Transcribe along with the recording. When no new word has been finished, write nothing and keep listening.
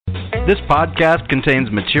This podcast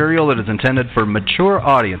contains material that is intended for mature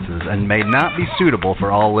audiences and may not be suitable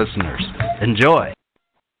for all listeners. Enjoy.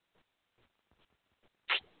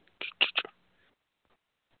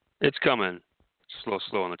 It's coming. Slow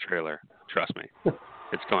on the trailer. Trust me.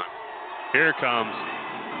 It's coming. Here it comes.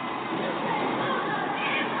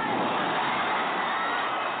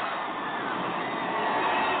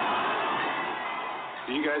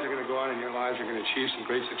 You guys are going to go on in your lives, you're going to achieve some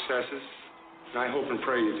great successes, and I hope and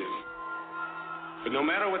pray you do. But no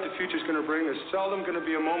matter what the future's going to bring, there's seldom going to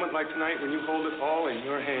be a moment like tonight when you hold it all in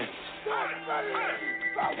your hands.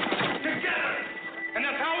 Together! And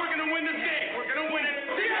that's how we're going to win this game. We're going to win it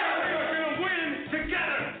together! We're going to win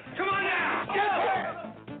together! Come on now!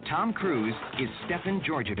 Go! Tom Cruise is Stefan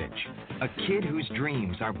Georgevich, a kid whose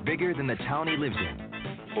dreams are bigger than the town he lives in.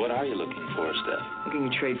 What are you looking for, Steph? Looking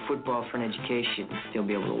to trade football for an education. Still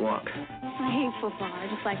be able to walk. I hate football. I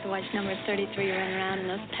just like to watch number 33 run around in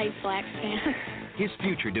those tight black pants. His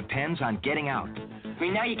future depends on getting out. I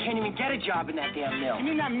mean, now you can't even get a job in that damn mill. You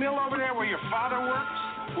mean that mill over there where your father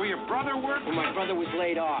works? Where your brother works? Well, my brother was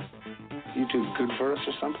laid off. You too good for us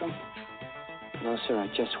or something? No, sir, I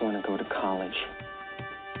just want to go to college.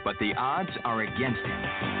 But the odds are against him.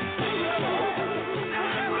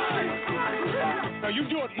 Now, you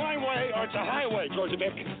do it my way or it's a highway,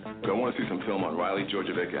 Georgievic. I want to see some film on Riley,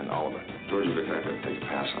 Georgievic, and Oliver. Georgievic, I could take a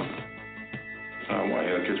pass on him. Why?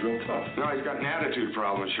 The kid's real tough. No, he's got an attitude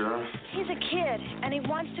problem, sure. He's a kid, and he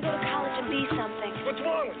wants to go to college and be something. What's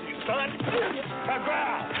wrong with you, son? I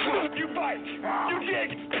growl. You bite. You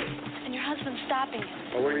dig. And your husband's stopping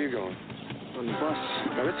you. Oh, where are you going? On the bus.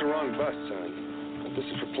 Now, that's the wrong bus, son. This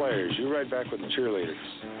is for players. You ride back with the cheerleaders.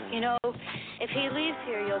 You know, if he leaves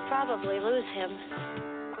here, you'll probably lose him.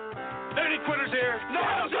 Any quitters here?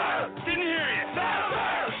 No, sir! Didn't hear you. No,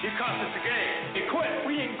 sir! You cost us the game. You quit.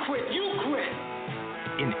 We didn't quit. You quit.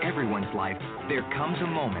 In everyone's life, there comes a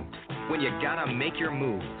moment when you gotta make your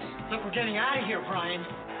moves. Look, we're getting out of here, Brian.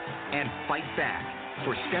 And fight back.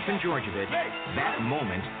 For Stefan Georgevich, that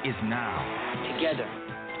moment is now. Together.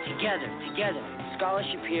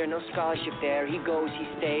 Scholarship here, no scholarship there. He goes, he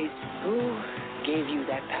stays. Who gave you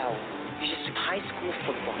that power? You're just a high school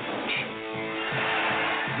football coach.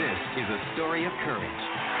 This is a story of courage,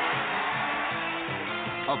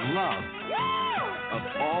 of love, of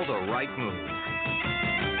all the right moves.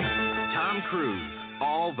 Tom Cruise,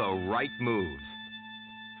 all the right moves.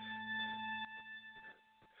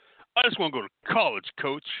 I just want to go to college,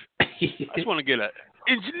 coach. I just want to get an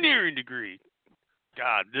engineering degree.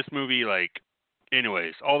 God, this movie,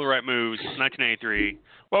 anyways, all the right moves, 1983.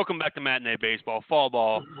 Welcome back to Matinee Baseball, Fall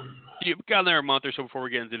Ball. You've got there a month or so before we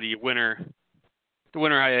get into the winter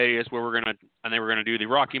hiatus where we're gonna do the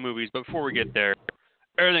Rocky movies. But before we get there,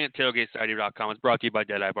 everything at tailgatesociety.com is brought to you by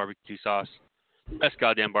Deadeye Barbecue Sauce. Best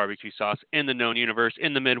goddamn barbecue sauce in the known universe,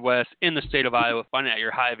 in the Midwest, in the state of Iowa. Find it at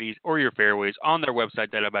your Hy-Vees or your Fairways on their website,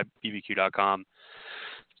 deadeyebbq.com.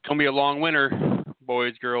 It's going to be a long winter,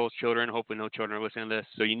 boys, girls, children. Hopefully no children are listening to this.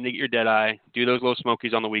 So you need to get your Deadeye. Do those little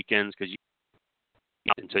smokies on the weekends because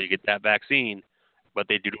until you get that vaccine. But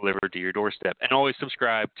they do deliver to your doorstep. And always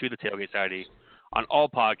subscribe to the Tailgate Society on all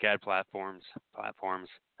podcast platforms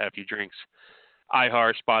that a few drinks.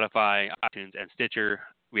 iHeart, Spotify, iTunes, and Stitcher.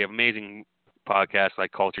 We have amazing podcasts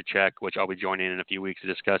like Culture Check, which I'll be joining in a few weeks to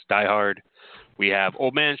discuss Die Hard. We have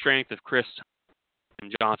Old Man Strength with Chris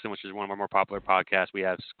Johnson, which is one of our more popular podcasts. We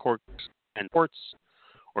have Corks and Sports,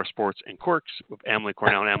 or Sports and Corks, with Emily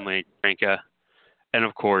Cornell and Emily Dranka. And,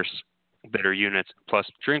 of course, Bitter Units, plus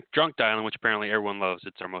Drunk Dialing, which apparently everyone loves.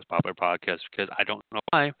 It's our most popular podcast because I don't know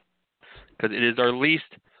why. Because it is our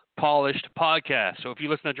least polished podcast. So if you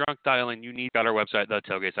listen to Drunk Dialing, you need to go to our website,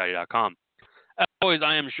 thetailgatesociety.com. As always,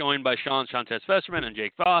 I am joined by Sean Shantez Festerman and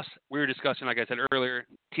Jake Voss. We were discussing, like I said earlier,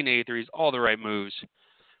 1983's All the Right Moves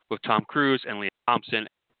with Tom Cruise and Leah Thompson and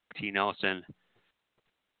T. Nelson.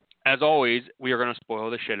 As always, we are going to spoil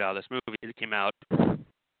the shit out of this movie. It came out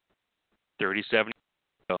 37 years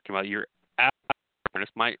ago. It came out a year after. This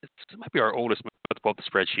might be our oldest movie. Let's pull up the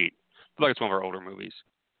spreadsheet. I feel like it's one of our older movies.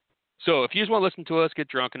 So if you just want to listen to us get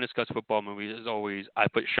drunk and discuss football movies, as always, I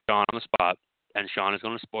put Sean on the spot. And Sean is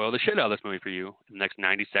going to spoil the shit out of this movie for you in the next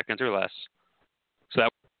 90 seconds or less. So that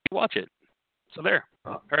you watch it. So there.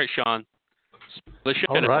 All right, Sean. Spoil the shit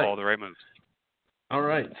out of All the Right Moves. All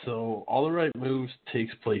right. So All the Right Moves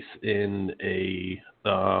takes place in a,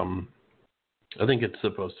 I think it's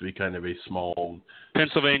supposed to be kind of a small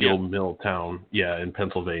Pennsylvania steel mill town. Yeah, in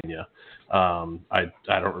Pennsylvania. I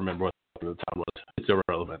don't remember what the town was. It's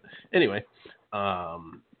irrelevant. Anyway,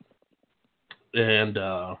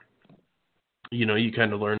 you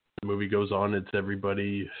kind of learn as the movie goes on. It's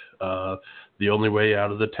everybody, the only way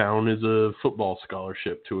out of the town is a football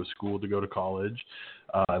scholarship to a school to go to college,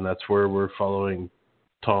 and that's where we're following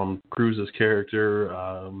Tom Cruise's character.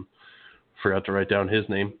 Forgot to write down his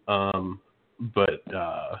name, but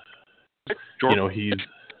you know, he's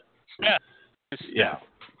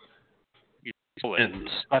and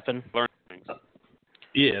Stephen.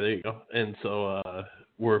 Yeah, there you go. And so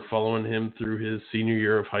we're following him through his senior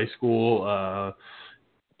year of high school.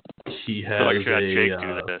 He has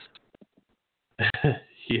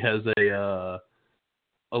he has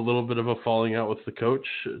a little bit of a falling out with the coach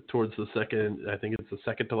towards the second. I think it's the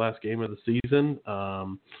second to last game of the season,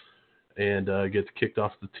 and gets kicked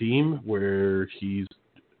off the team where he's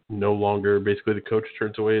no longer. Basically, the coach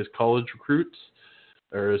turns away his college recruits,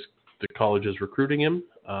 or the college is recruiting him.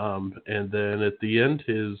 And then at the end,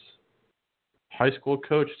 his high school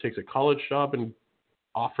coach takes a college job and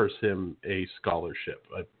offers him a scholarship.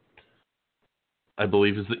 I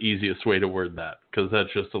believe is the easiest way to word that, because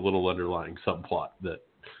that's just a little underlying subplot that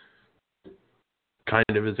kind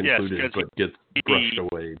of is included but gets brushed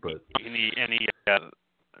away. But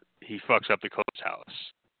he fucks up the coach's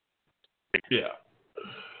house. Yeah.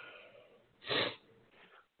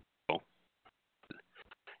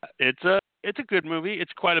 It's a good movie.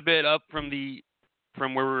 It's quite a bit up from where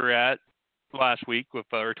we were at last week or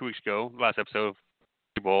 2 weeks ago, last episode of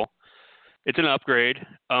Super Bowl. It's an upgrade.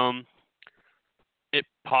 It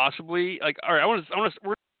possibly all right. We'll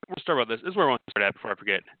start about this. This is where I want to start at before I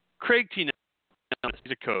forget. Craig T. Nelson,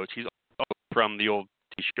 he's a coach. He's also from the old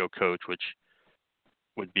TV show Coach, which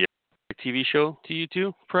would be a TV show to you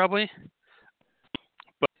too, probably.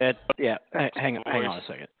 But yeah, hang on a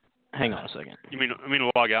second. Hang on a second. You mean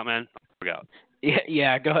log out, man? Log out.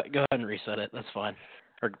 Yeah. Go ahead and reset it. That's fine.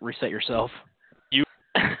 Or reset yourself.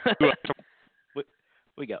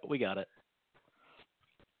 We got it.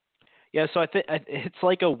 Yeah. So I think it's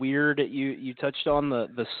like a weird. You touched on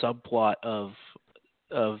the subplot of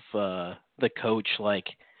the coach like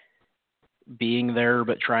being there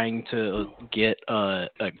but trying to get a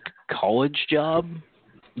college job.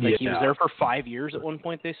 Like he was there for 5 years at one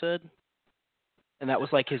point, they said. And that was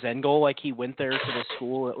like his end goal. Like he went there to the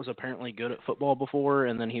school that was apparently good at football before,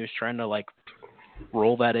 and then he was trying to like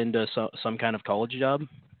roll that into some kind of college job.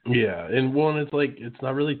 Yeah, and one, it's like it's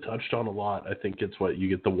not really touched on a lot. I think it's what you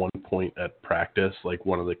get the 1 point at practice. Like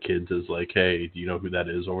one of the kids is like, "Hey, do you know who that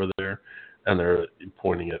is over there?" And they're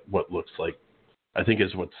pointing at what looks like, I think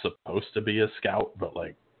is what's supposed to be a scout, but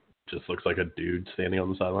like just looks like a dude standing on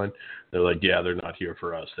the sideline. They're like, "Yeah, they're not here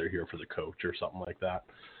for us. They're here for the coach," or something like that.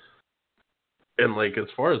 And, like, as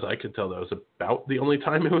far as I could tell, that was about the only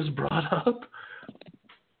time it was brought up.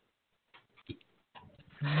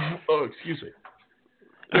 Oh, excuse me.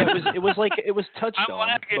 Yeah, it was like it was touched on. I'm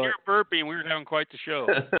laughing. You're burping. We were having quite the show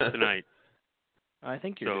tonight. I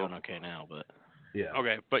think you're doing okay now, but yeah.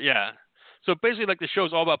 Okay, but yeah. So basically, like the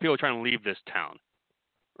show's all about people trying to leave this town,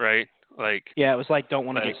 right? Like yeah, it was like don't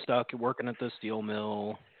want to get stuck working at the steel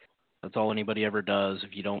mill. That's all anybody ever does.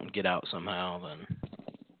 If you don't get out somehow, then.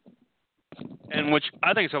 And which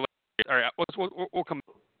I think is hilarious. All right, we'll come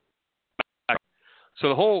back. So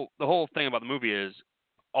the whole thing about the movie is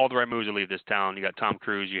all the right moves to leave this town. You got Tom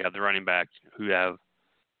Cruise, you have the running back, who have,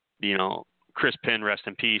 Chris Penn, rest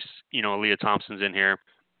in peace. Leah Thompson's in here,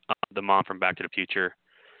 the mom from Back to the Future,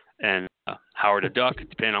 and Howard the Duck,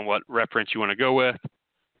 depending on what reference you want to go with.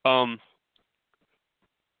 And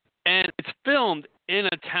it's filmed in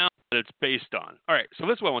a town that it's based on. All right, so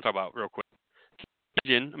this is what I want to talk about real quick.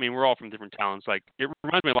 We're all from different towns. Like, it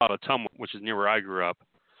reminds me a lot of Tumwa, which is near where I grew up.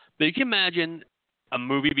 But you can imagine a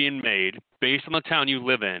movie being made based on the town you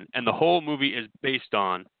live in, and the whole movie is based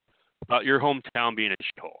on about your hometown being a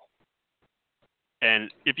shithole.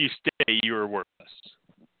 And if you stay, you are worthless.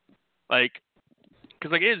 Like,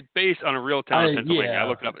 because it is based on a real town in Pennsylvania. Yeah. I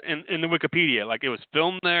looked it up in the Wikipedia. Like, it was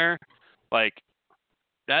filmed there. Like,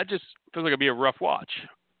 that just feels like it'd be a rough watch.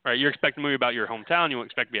 Right? You're expecting a movie about your hometown. You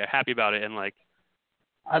expect to be happy about it, and like.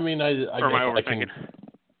 I mean,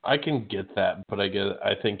 I can get that, but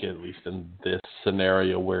I think at least in this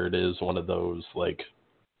scenario where it is one of those, like,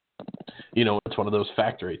 it's one of those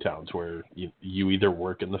factory towns where you either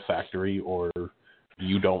work in the factory or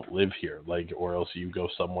you don't live here, like, or else you go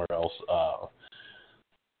somewhere else.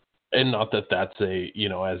 And not that that's they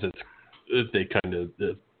kind of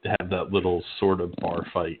have that little sort of bar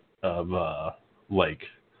fight of, like,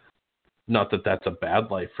 not that that's a bad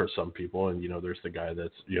life for some people. And, there's the guy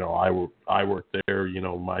that's, I work there,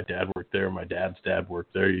 my dad worked there, my dad's dad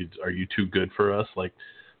worked there. Are you too good for us? Like,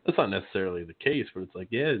 that's not necessarily the case, but it's like,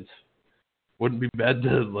 yeah, it wouldn't be bad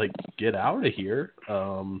to, like, get out of here.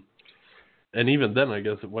 And even then, I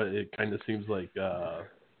guess it kind of seems like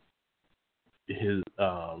his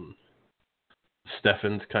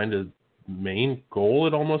Stefan's kind of main goal,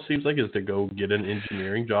 it almost seems like, is to go get an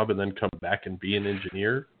engineering job and then come back and be an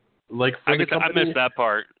engineer. Like for the company. I missed that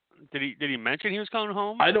part. Did he mention he was coming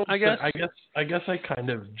home? I guess I kind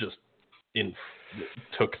of just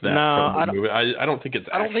took that from the movie. I don't think it's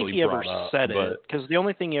I don't think he ever said it, because the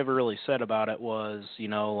only thing he ever really said about it was,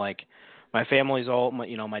 like my family's all,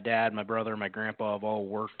 my dad, my brother, my grandpa have all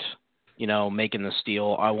worked, making the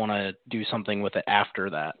steel. I want to do something with it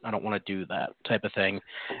after that. I don't want to do that type of thing.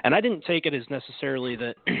 And I didn't take it as necessarily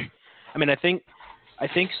that. I mean, I think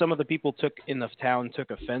some of the people in the town took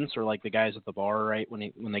offense, or like the guys at the bar, right,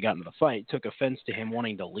 when they got into the fight, took offense to him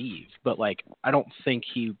wanting to leave. But like, I don't think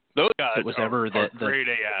those guys it was ever that grade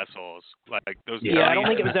A assholes. Like those. Yeah, I don't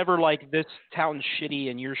think it was ever like this town's shitty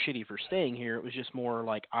and you're shitty for staying here. It was just more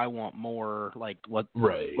like, I want more. Like let's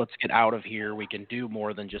get out of here. We can do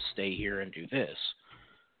more than just stay here and do this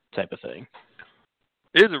type of thing.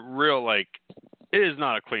 It isn't real. Like, it is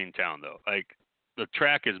not a clean town though. Like the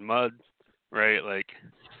track is mud. Right, like,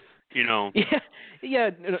 Yeah.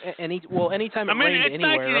 Anytime it rained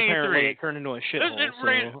anywhere, apparently it turned into a shithole. It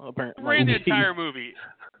rained the entire movie.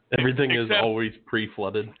 Everything is always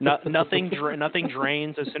pre-flooded. Nothing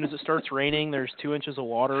drains. As soon as it starts raining, there's 2 inches of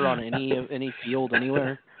water on any field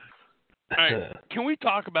anywhere. All right, can we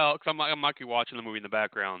talk about? Because I'm actually watching the movie in the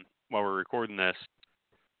background while we're recording this,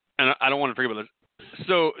 and I don't want to forget about this.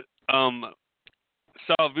 So,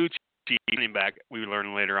 Salvucci, running back, we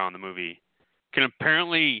learn later on in the movie, can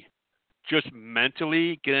apparently just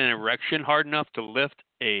mentally get an erection hard enough to lift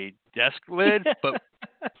a desk lid, but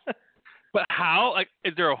how? Like,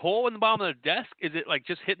 is there a hole in the bottom of the desk? Is it like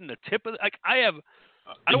just hitting the tip of? I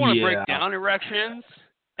don't want to break down erections.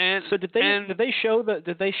 And so did they show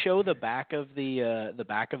the back of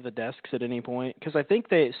the desks at any point? Because I think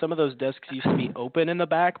some of those desks used to be open in the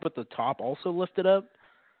back, but the top also lifted up.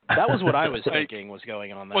 That was what I was thinking was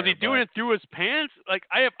going on there. Was he doing it through his pants? Like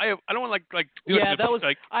I don't want like. Yeah, that was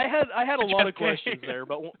like. I had a lot of questions there,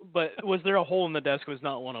 but was there a hole in the desk? Was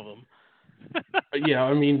not one of them. Yeah,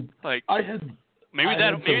 I mean, like I had. Maybe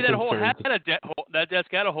that hole had that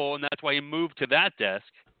desk had a hole, and that's why he moved to that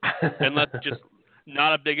desk, and left just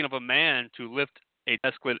not a big enough a man to lift a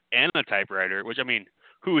desk lid and a typewriter. Which, I mean,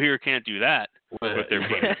 who here can't do that with their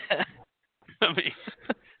feet?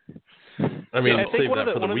 I mean, save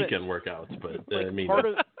that for the weekend workouts, but like, I mean, part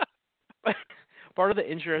of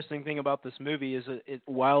the interesting thing about this movie is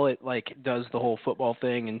while it like does the whole football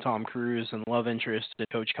thing and Tom Cruise and love interest and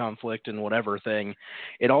coach conflict and whatever thing,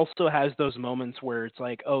 it also has those moments where it's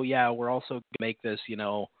like, oh yeah, we're also gonna make this,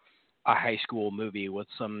 a high school movie with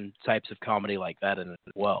some types of comedy like that in it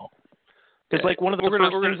as well. Because like one of the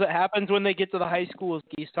first things that happens when they get to the high school is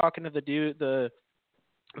he's talking to the dude, the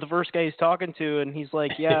first guy he's talking to, and he's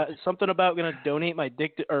like, yeah, something about going to donate my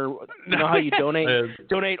dick or how you donate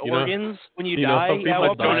organs when you die. Yeah,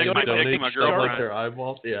 I'll donate my dick to my girlfriend. Like their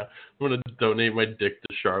eyeballs. Yeah, I'm going to donate my dick to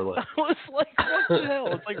Charlotte. I was like, what the hell?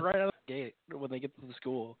 It's like right out of the gate when they get to the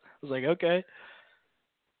school. I was like, okay.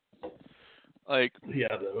 Like, yeah,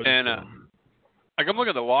 that was and like I'm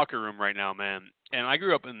looking at the locker room right now, man. And I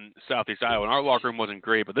grew up in Southeast Iowa, and our locker room wasn't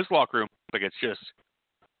great, but this locker room, like, it's just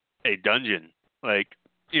a dungeon. Like,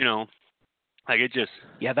 like it just...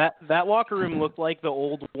 Yeah, that locker room looked like the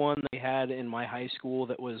old one they had in my high school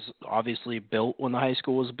that was obviously built when the high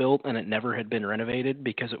school was built, and it never had been renovated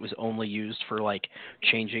because it was only used for, like,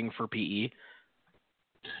 changing for PE.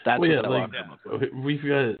 That's what that locker room looked like. We've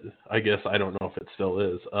got, I guess, I don't know if it still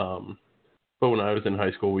is, but when I was in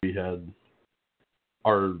high school, we had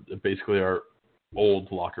our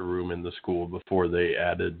old locker room in the school before they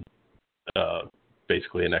added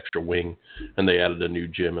basically an extra wing, and they added a new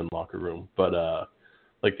gym and locker room. But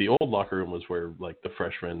like the old locker room was where like the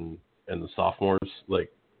freshmen and the sophomores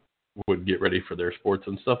like would get ready for their sports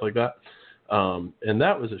and stuff like that. And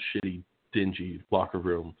that was a shitty, dingy locker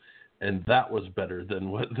room, and that was better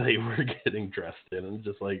than what they were getting dressed in. And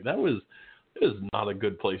just like it was not a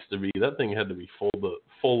good place to be. That thing had to be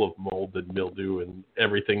full of mold and mildew and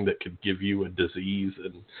everything that could give you a disease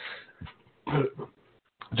and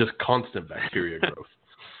just constant bacteria growth.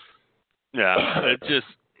 Yeah, it just.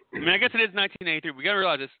 I mean, I guess it is 1983. We gotta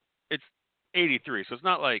realize it's 83, so it's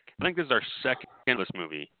not like. I think this is our second endless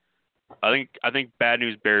movie. I think Bad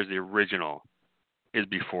News Bears, the original, is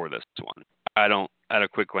before this one. I don't. At a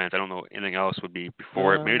quick glance, I don't know anything else would be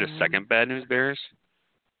before it. Maybe the second Bad News Bears,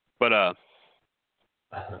 but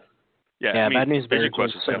yeah. I mean, Bad News Bears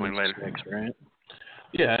was later, right?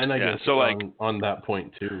 Yeah, and I guess so like on that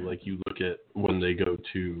point too, like you look at when they go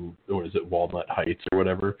to, or is it Walnut Heights or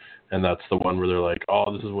whatever, and that's the one where they're like,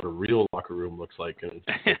 oh, this is what a real locker room looks like, and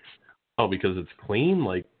it's Oh, because it's clean?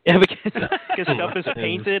 Like yeah, because stuff is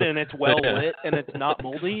painted and it's well lit and it's not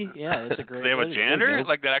moldy. Yeah, it's a great. They have a janitor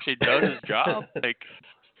like that actually does his job.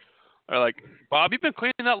 Or like, Bob, you've been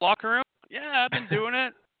cleaning that locker room? Yeah, I've been doing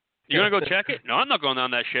it. You gonna go check it? No, I'm not going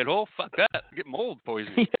down that shithole. Fuck that. I get mold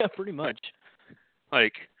poisoning. Yeah, pretty much.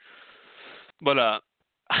 But I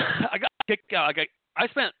got kicked out. I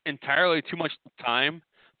spent entirely too much time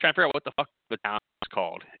trying to figure out what the fuck the town is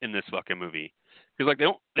called in this fucking movie. Because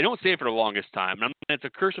they don't say it for the longest time. And it's a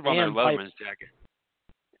cursive on their Leatherman's jacket.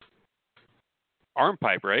 Arm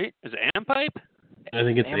pipe, right? Is it Am pipe? I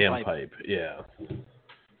think it's Am pipe. Yeah.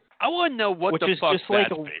 I want to know what the fuck that's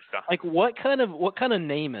based on. Like what kind of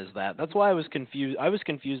name is that? That's why I was confused. I was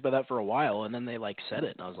confused by that for a while, and then they said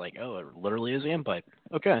it, and I was like, oh, it literally is Am pipe.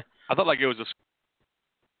 Okay. I thought it was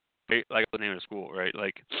the name of the school, right?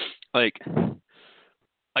 Was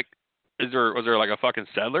there a fucking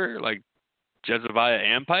settler Jezebaiah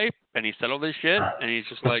Ampipe, and he settled this shit, and he's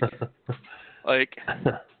just I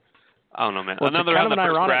don't know, man. Well, it's kind of an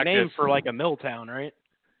ironic name for a mill town, right?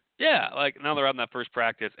 Yeah, now they're on that first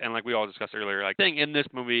practice, and we all discussed earlier, thing in this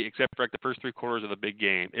movie, except for the first 3 quarters of the big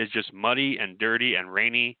game, is just muddy and dirty and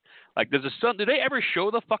rainy. Does the sun? Do they ever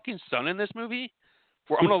show the fucking sun in this movie?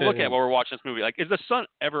 I'm gonna look at it while we're watching this movie. Is the sun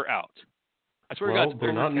ever out? I swear to God,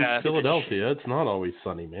 they're not in Philadelphia. It's not always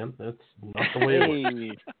sunny, man. That's not the way it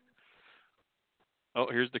works. Oh,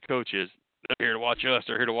 here's the coaches. They're here to watch us.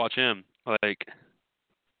 They're here to watch him.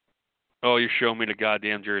 Oh, you're showing me the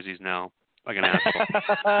goddamn jerseys now, like an asshole.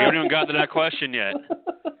 You haven't even gotten to that question yet.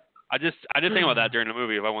 I did think about that during the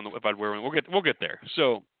movie if I'd wear one. We'll get there.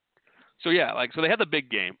 So yeah, so they had the big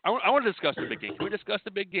game. I want to discuss the big game. Can we discuss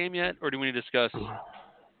the big game yet, or do we need to discuss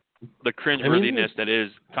the cringeworthiness that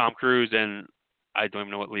is Tom Cruise and I don't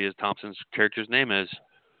even know what Leah Thompson's character's name is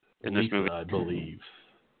in this movie. I believe.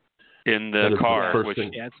 In the car,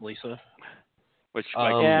 yeah, it's Lisa. Which we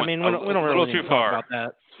don't really too far about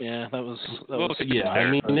that. Yeah, that was yeah. I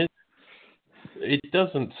mean, it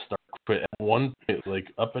doesn't start quite at one point,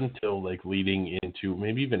 up until leading into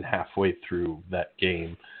maybe even halfway through that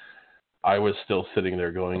game. I was still sitting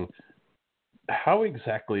there going, how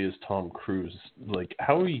exactly is Tom Cruise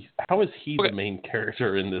how is he the main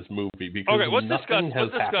character in this movie? Because let's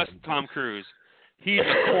discuss Tom Cruise. He's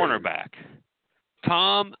a cornerback.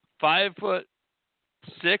 Tom, 5'6",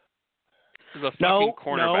 is a fucking cornerback.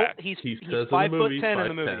 No, he's 5'10" in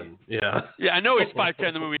the movie. Yeah. Yeah, I know he's 5'10"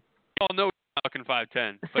 in the movie. We all know he's fucking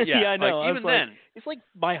 5'10". But yeah, I know. Even then, he's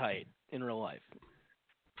my height in real life.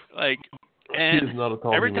 And he is not a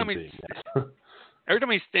tall every time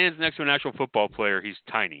he stands next to an actual football player, he's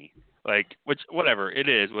tiny. Which whatever it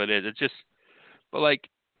is, what it is. It's just, but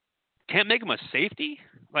can't make him a safety.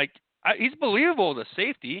 He's believable as a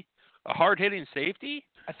safety, a hard-hitting safety.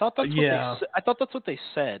 I thought that's what they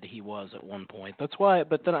said he was at one point. That's why.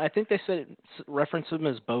 But then I think they said referenced him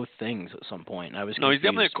as both things at some point. I was no, he's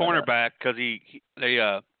definitely a cornerback because he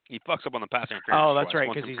fucks up on the passing interference. Oh, that's right,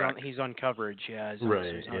 because he's on coverage. Yeah, he's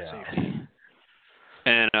right. On safety.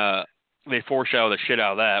 And they foreshadow the shit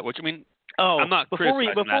out of that, which I'm not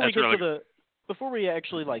criticizing that. Before we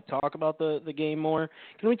actually talk about the game more,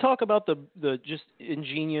 can we talk about the just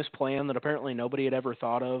ingenious plan that apparently nobody had ever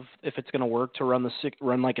thought of if it's going to work to run a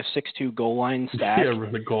 6-2 goal line stack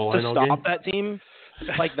run the goal line to stop that team?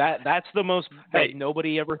 That's the most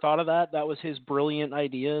nobody ever thought of that. That was his brilliant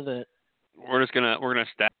idea that we're gonna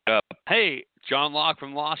stack up. Hey, John Locke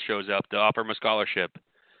from Lost shows up to offer him a scholarship.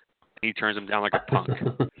 He turns him down like a punk.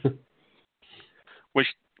 Which,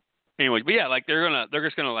 anyways, but yeah, they're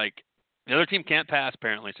just gonna the other team can't pass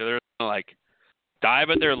apparently, so they're gonna dive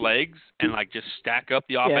at their legs and just stack up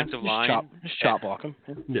the offensive line. Just chop block them.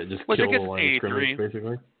 Yeah, just kill the line of scrimmage,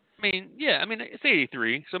 basically. It's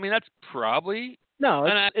 83, so that's probably no.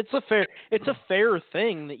 It's a fair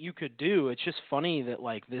thing that you could do. It's just funny that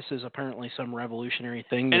this is apparently some revolutionary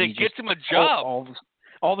thing, and it gets him a job.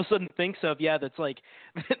 All of a sudden thinks of that's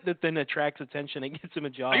that then attracts attention and gets him a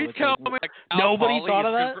job. Are you telling me nobody thought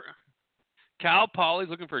of that? Cal Poly's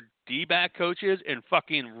looking for D-back coaches in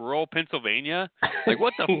fucking rural Pennsylvania?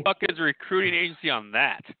 What the fuck is a recruiting agency on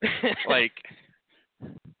that?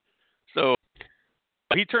 So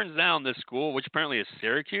he turns down this school, which apparently is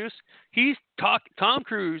Syracuse. Tom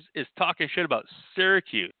Cruise is talking shit about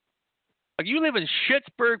Syracuse. You live in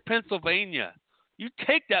Schittsburg, Pennsylvania. You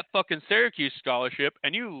take that fucking Syracuse scholarship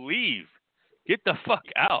and you leave. Get the fuck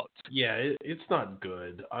out. Yeah, it's not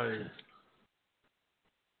good.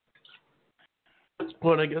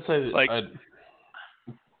 Well, I guess and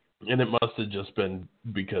it must have just been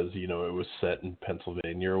because it was set in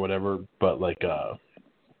Pennsylvania or whatever. But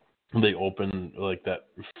they open that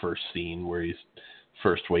first scene where he's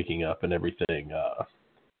first waking up and everything,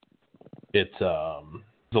 it's a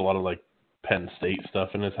lot of like Penn State stuff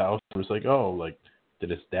in his house. It was like, oh, like, did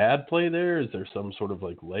his dad play there? Is there some sort of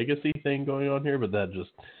like legacy thing going on here? But that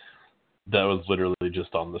was literally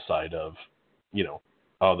just on the side of, you know,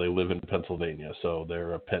 oh, they live in Pennsylvania, so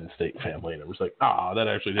they're a Penn State family. And it was like, that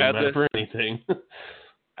actually didn't matter for anything.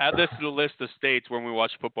 Add this to the list of states when we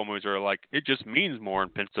watch football movies are like, it just means more in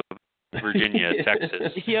Pennsylvania, Virginia,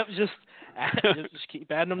 Texas. Yep, just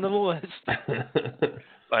keep adding them to the list.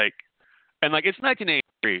 Like, and like, it's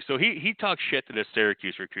 1983, so he talks shit to this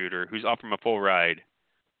Syracuse recruiter who's offering him a full ride.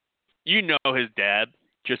 You know his dad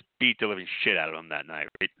just beat the living shit out of him that night,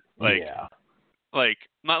 right? Like, yeah. Like,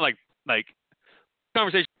 not like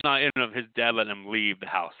conversation's not in of his dad letting him leave the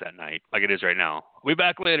house that night like it is right now. We'll be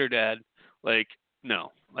back later, Dad. Like,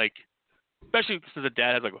 no. Like, especially since the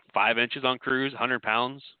dad has like 5 inches on Cruz, 100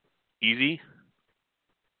 pounds, easy.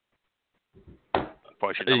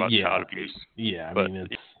 Probably should know about child abuse. Yeah, I mean,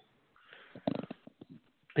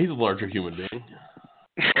 he's a larger human being.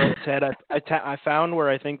 Well, Ted, I found where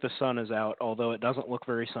I think the sun is out, although it doesn't look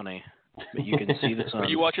very sunny. But you can see the sun. Are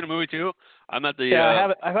you watching a movie too? I'm at the.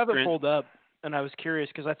 Yeah, I have it pulled up, and I was curious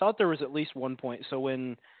because I thought there was at least one point. So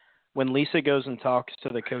when Lisa goes and talks to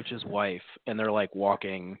the coach's wife, and they're like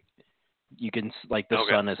walking, you can like the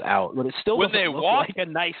sun is out, but it still doesn't look like a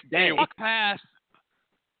nice day. They walk past.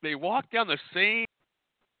 They walk down the same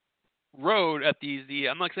road at the.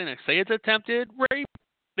 I'm not saying it's attempted rape.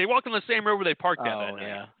 They walked on the same road where they parked at that night.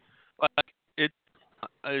 Yeah. Like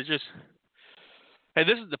it's just. Hey,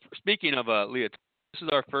 this is speaking of Leah. This is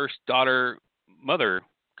our first daughter-mother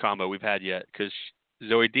combo we've had yet because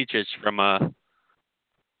Zoe Dietrich from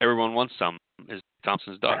Everyone Wants Some is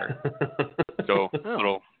Thompson's daughter. So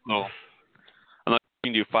little. I'm not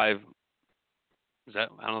you can do 5. Is that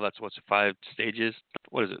I don't know? That's what's 5 stages.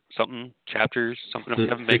 What is it? Something chapters? Something of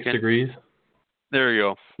Kevin Bacon. 6 degrees. There you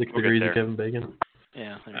go. 6 degrees of Kevin Bacon.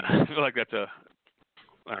 Yeah. I feel like that's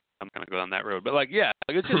I'm gonna go down that road, but like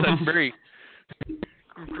it's just a very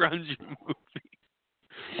grungy movie.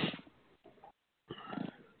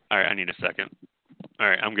 All right, I need a second. All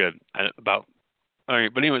right, I'm good. All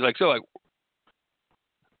right, but anyways, we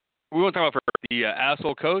want to talk about the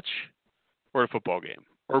asshole coach or a football game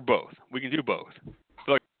or both. We can do both. I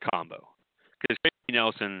feel like a combo because Tracy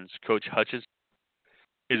Nelson's Coach Hutchins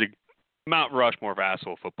is a Mount Rushmore of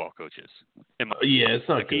asshole football coaches. It's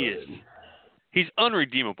not good. He's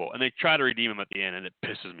unredeemable, and they try to redeem him at the end, and it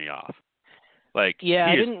pisses me off. Like,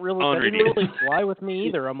 it didn't really fly with me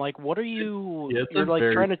either. I'm like, what are you? You're like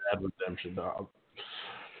trying to sad redemption, dog.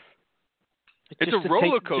 It's a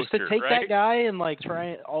roller coaster, just to take right? that guy and like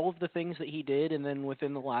try all of the things that he did, and then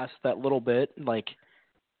within that little bit, like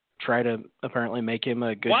try to apparently make him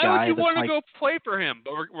a good guy. Why would you want to go play for him?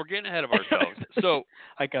 But we're getting ahead of ourselves. So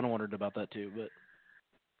I kind of wondered about that too, but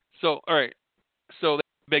all right. So the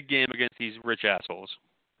big game against these rich assholes,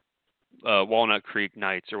 Walnut Creek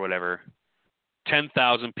Knights or whatever.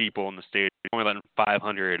 10,000 people in the stadium. Only letting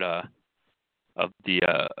 500 of the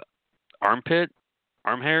arm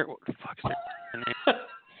hair. What the fuck is their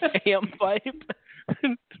name? Amp pipe.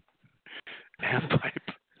 Amp pipe.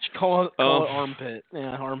 Call it armpit.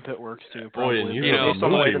 Yeah, armpit works too. Probably. Boy, and you know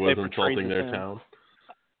somebody was insulting their town.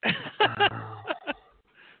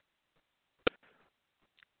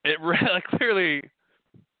 It really clearly.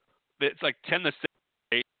 It's like 10-6,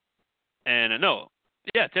 and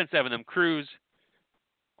 10-7. Them Cruz.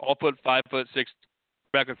 All put 5'6"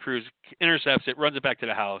 back of Cruz, intercepts it, runs it back to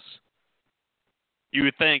the house. You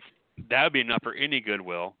would think that would be enough for any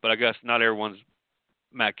goodwill, but I guess not everyone's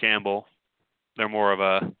Matt Campbell. They're more of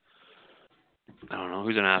I don't know,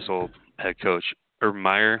 who's an asshole head coach? Urban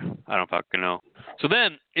Meyer? I don't fucking know. So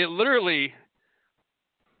then, it literally,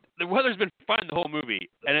 the weather's been fine the whole movie,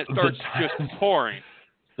 and it starts just pouring.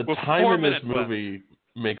 The time in this movie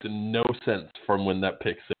makes no sense from when that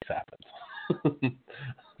pick 6 happens.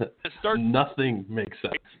 Nothing makes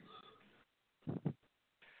sense.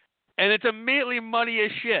 And it's immediately muddy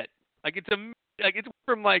as shit. Like it's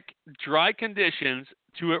from like dry conditions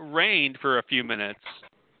to it rained for a few minutes,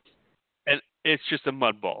 and it's just a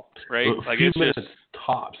mud ball, right? Like it's just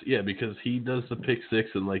tops, because he does the pick 6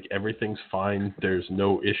 and like everything's fine. There's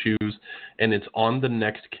no issues, and it's on the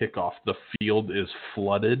next kickoff. The field is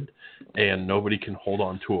flooded, and nobody can hold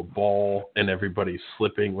on to a ball, and everybody's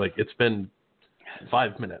slipping. Like it's been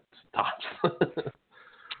 5 minutes tops.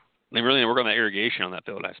 They really need to work on that irrigation on that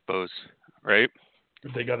field, I suppose, right?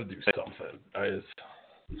 They got to do something.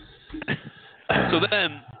 So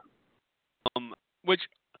then, all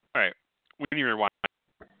right, we need to rewind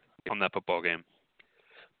on that football game.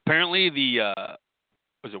 Apparently,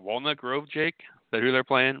 was it Walnut Grove, Jake? that who they're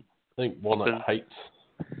playing? I think Walnut Heights,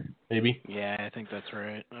 maybe. Yeah, I think that's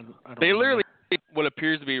right. I don't they remember. literally what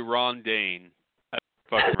appears to be Ron Dane as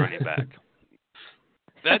fucking running back.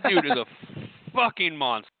 That dude is a fucking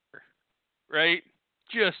monster, right?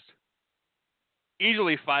 Just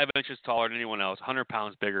easily 5 inches taller than anyone else, 100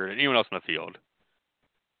 pounds bigger than anyone else in the field.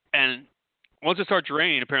 And once it starts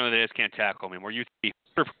raining, apparently they just can't tackle him anymore. You think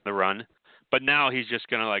he's from the run, but now he's just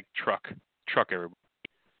gonna like truck everybody,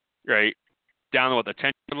 right? Down to the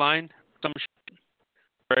 10-yard line, some shit,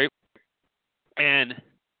 right? And I've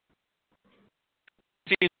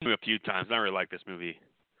seen this movie a few times. And I really like this movie.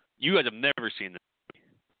 You guys have never seen this movie.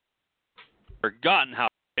 Forgotten how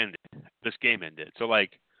it ended. This game ended. So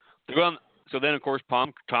like, they're going. So then of course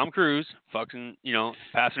Tom Cruise fucking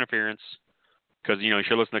pass interference because you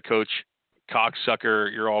should listen to Coach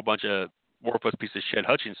cocksucker. You're all a bunch of worthless piece of shit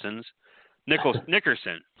Hutchinsons.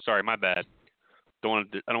 Nickerson. Sorry, my bad. I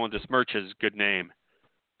don't want to besmirch his good name.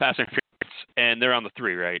 Pass interference, and they're on the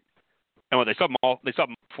 3, right? And what they stop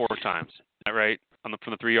them 4 times. Is that right? From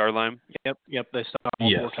the 3-yard line. Yep. They stop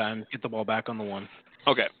all 4 times. Get the ball back on the 1.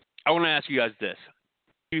 Okay. I want to ask you guys this: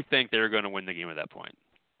 do you think they're going to win the game at that point?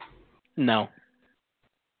 No.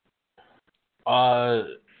 I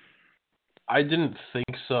didn't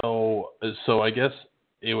think so. So I guess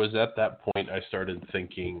it was at that point I started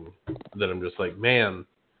thinking that I'm just like, man,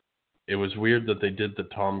 it was weird that they did the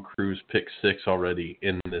Tom Cruise pick 6 already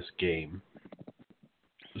in this game.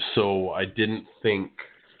 So I didn't think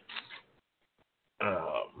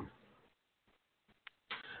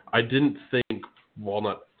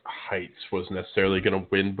Walnut Heights was necessarily going to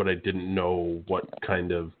win, but I didn't know what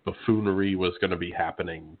kind of buffoonery was going to be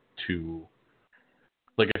happening to.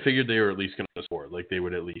 Like, I figured they were at least going to score. Like, they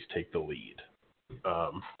would at least take the lead.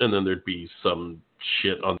 And then there'd be some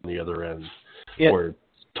shit on the other end where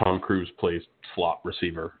Tom Cruise plays slot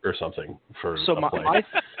receiver or something for so a play.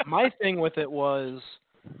 my thing with it was,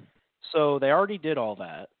 so they already did all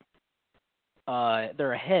that.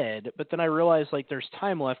 They're ahead, but then I realized, like, there's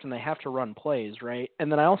time left and they have to run plays, right?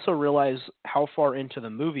 And then I also realized how far into the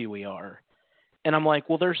movie we are. And I'm like,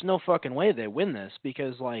 well, there's no fucking way they win this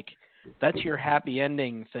because, like, that's your happy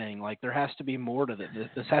ending thing. Like, there has to be more to this.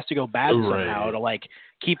 This has to go bad somehow to, like,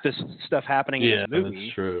 keep this stuff happening in the movie. Yeah,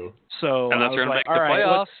 that's true. So and I that's was going like, to make the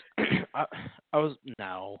playoffs. I was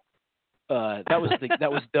no. That was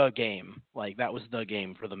the game. Like, that was the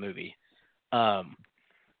game for the movie.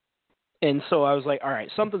 And so I was like, all right,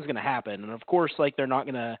 something's going to happen. And, of course, like, they're not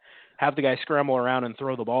going to have the guy scramble around and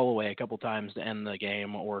throw the ball away a couple times to end the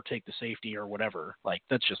game or take the safety or whatever. Like,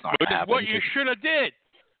 that's just not going to happen. What you should have did.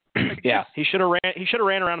 Yeah, he should have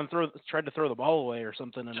ran around and tried to throw the ball away or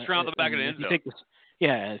something. Just around the back of the end zone.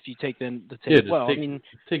 If you take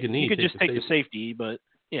take a knee. You could just take the safety, but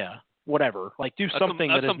yeah, whatever. Like, do something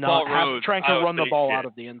that is not trying to run the ball out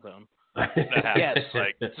of the end zone. Yes,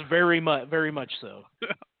 like, it's very much so.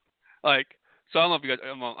 Like, so I don't know if you guys.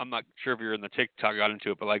 I'm not sure if you're in the TikTok got into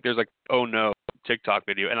it, but like, there's like, oh no, TikTok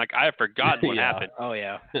video, and like, I have forgotten what happened. Oh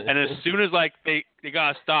yeah. And as soon as like they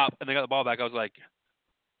got to stop and they got the ball back, I was like,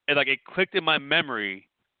 it clicked in my memory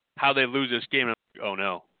how they lose this game. And I'm like,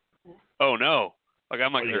 oh no, like,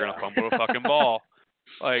 I'm like, they're gonna fumble the fucking ball.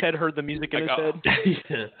 Like, Ted heard the music in his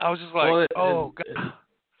head. I was just like, God.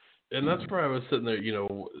 And that's where I was sitting there,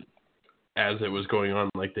 as it was going on,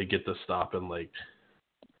 like, they get the stop and like.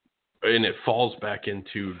 And it falls back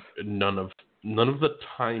into none of the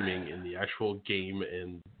timing in the actual game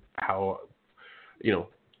and how,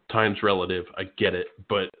 time's relative. I get it,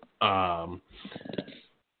 but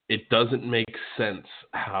it doesn't make sense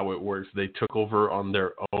how it works. They took over on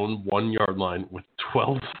their own 1-yard line with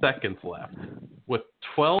 12 seconds left.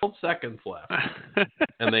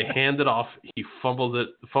 And they hand it off. He fumbles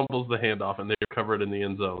the handoff, and they recover it in the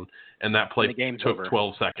end zone. And that play took over.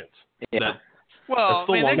 12 seconds. Yeah. Well,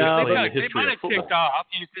 they might have kicked off.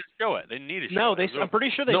 You just didn't show it. They didn't need to show it. I'm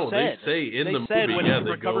pretty sure they said. No, they say in the movie, when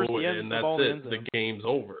they recovers go, the end, and that's it. The game's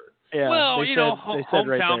over. Yeah, well, hometown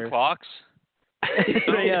right clocks.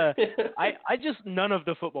 I just, none of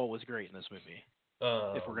the football was great in this movie,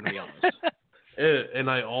 if we're going to be honest. And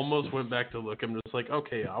I almost went back to look. I'm just like,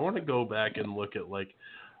 okay, I want to go back and look at, like,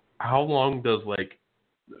 how long does, like,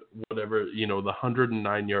 whatever, the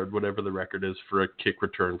 109-yard, whatever the record is for a kick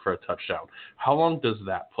return for a touchdown, how long does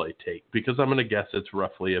that play take? Because I'm going to guess it's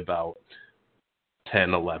roughly about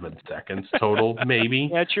 10, 11 seconds total, maybe.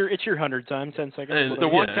 Yeah, it's your 100 time, 10 seconds.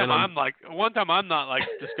 One time I'm not like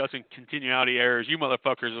discussing continuity errors. You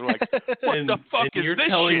motherfuckers are like, what the fuck is you're this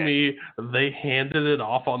telling shit? me they handed it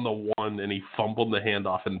off on the 1 and he fumbled the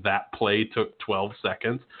handoff and that play took 12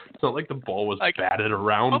 seconds? It's not like the ball was batted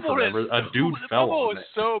around forever. A dude fell on it. The fumble was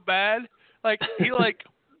so bad Like he like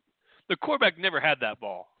the quarterback never had that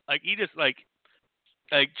ball. Like he just like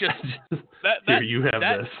just that. Here you have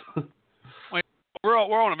that, this. Like, we're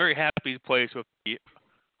all in a very happy place with the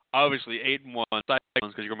obviously 8-1 Cyclones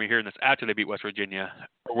because you're gonna be hearing this after they beat West Virginia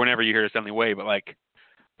or whenever you hear this anyway. But like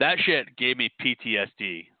that shit gave me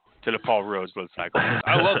PTSD to the Paul Rhodes Blue Cyclones.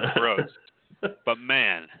 I love the Rhodes, but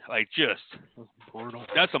man, like just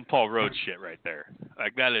that's some Paul Rhodes shit right there.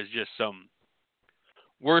 Like that is just some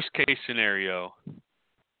worst case scenario,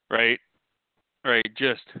 right? Right,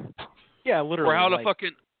 just literally. Or how the like,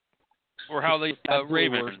 fucking, or how the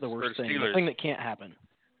Ravens the worst or thing, Steelers. the thing that can't happen.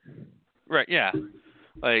 Right, yeah.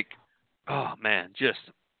 Like, oh man, just,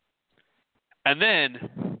 and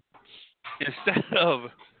then instead of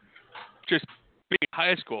just being a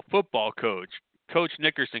high school football coach, Coach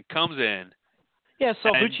Nickerson comes in. Yeah,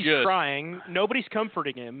 Salvucci's just crying. Nobody's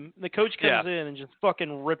comforting him. The coach comes in and just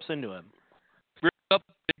fucking rips into him. Rips up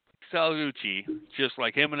Salvucci, just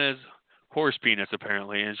like him and his horse penis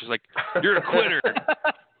apparently, and it's just like, you're a quitter.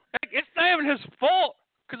 Like, it's not even his fault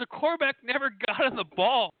because the quarterback never got on the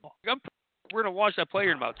ball. Like, we're going to watch that play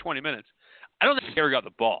here in about 20 minutes. I don't think he ever got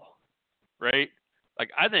the ball, right? Like,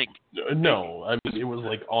 I think... No, I mean, it was,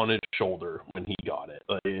 like, on his shoulder when he got it.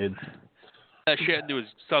 Like, it's... That shit into his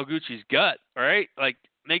Salvucci's gut, all right? Like,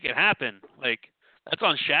 make it happen. Like, that's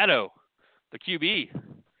on Shadow, the QB.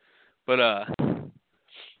 But,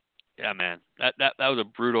 yeah, man, that was a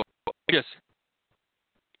brutal... And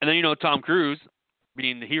then, you know, Tom Cruise,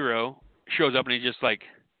 being the hero, shows up and he just, like,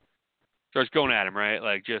 starts going at him, right?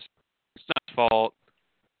 Like, just, it's not his fault.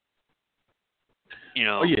 You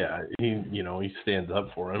know. Oh, yeah, he stands up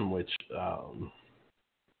for him, which, and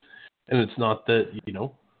it's not that, you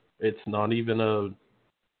know, it's not even a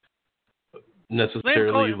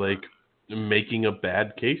necessarily, like, making a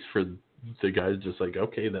bad case for the guy's just like,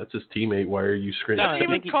 okay, that's his teammate, why are you screaming? Doesn't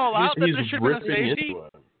even call out that there should have been a safety.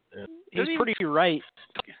 He's pretty right.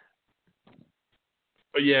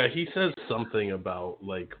 But yeah, he says something about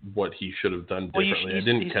like what he should have done differently. I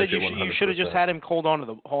didn't catch it 100%. You should have just had him hold on to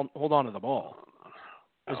the ball.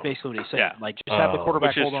 That's basically what he said. Yeah. Like just have the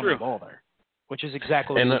quarterback hold on to the ball there, which is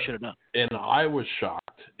exactly what he should have done. And I was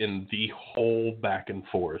shocked in the whole back and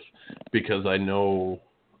forth because I know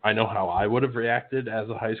how I would have reacted as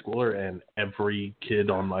a high schooler and every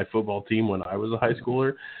kid on my football team when I was a high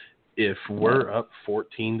schooler. If we're up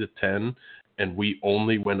 14-10 and we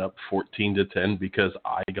only went up 14-10 because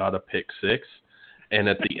I got a pick six, and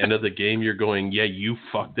at the end of the game you're going, yeah, you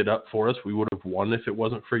fucked it up for us. We would have won if it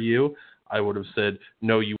wasn't for you. I would have said,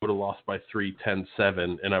 no, you would have lost by 3,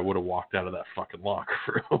 10-7, and I would have walked out of that fucking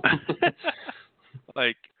locker room.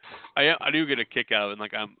 Like, I do get a kick out, and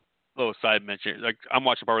like I'm a little side mention. Like I'm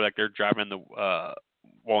watching part where like they're driving in the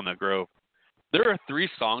Walnut Grove. There are 3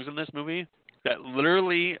 songs in this movie that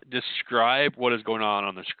literally describe what is going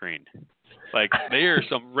on the screen. Like, they are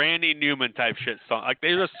some Randy Newman type shit song. Like,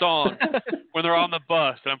 there's a song when they're on the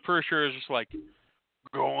bus, and I'm pretty sure it's just like,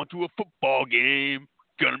 going to a football game,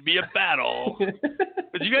 gonna be a battle.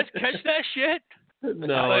 Did you guys catch that shit?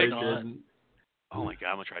 No, I didn't. Oh my God,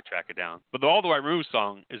 I'm gonna try to track it down. But the All the Right Moves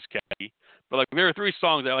song is catchy. But like, there are 3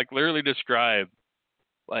 songs that like literally describe,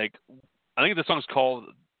 like, I think the song's called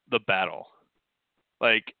 "The Battle."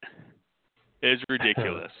 Like, it's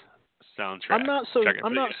ridiculous. Soundtrack. I'm not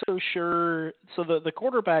so sure. So the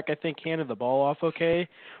quarterback, I think, handed the ball off okay,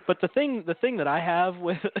 but the thing that I have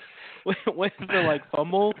with the like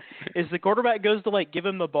fumble is the quarterback goes to like give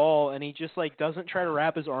him the ball and he just like doesn't try to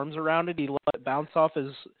wrap his arms around it. He let it bounce off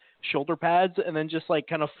his shoulder pads and then just like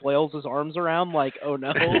kind of flails his arms around like, oh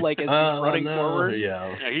no, like as he's running forward.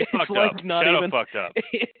 Yeah, he fucked like up. Not Shadow even fucked up.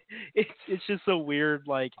 It's just a weird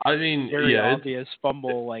like. I mean, very obvious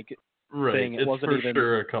fumble like. Right. Thing. It it's wasn't for even...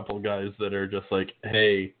 sure a couple guys that are just like,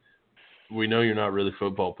 hey, we know you're not really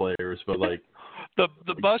football players, but like the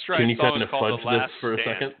bus ride can you song kind is of called fudge The Last this for Stand.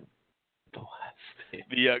 a second? The Last Stand.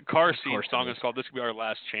 The car scene song is called "This Could Be Our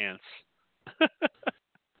Last Chance."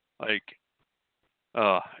 Like,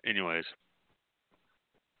 anyways,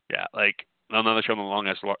 yeah, like another show in the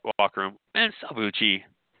longest locker room. Man, Salvucci,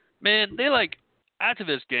 man, they like after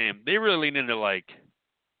this game, they really lean into like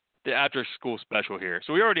the after school special here.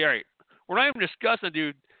 So we already, all right, we're not even discussing,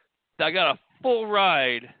 dude, that I got a full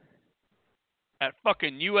ride at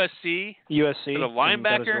fucking USC. USC. As a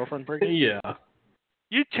linebacker. Yeah.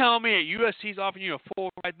 You tell me at USC's offering you a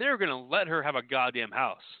full ride, they're going to let her have a goddamn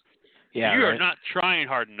house. Yeah, you are not trying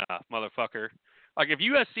hard enough, motherfucker. Like, if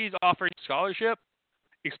USC's offering scholarship,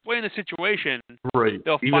 explain the situation. Right.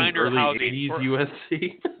 They'll Even find her early housing. 80s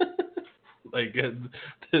USC. Like,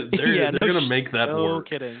 they're going to make that work. No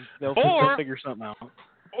kidding. They'll Or figure something out.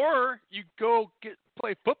 Or you go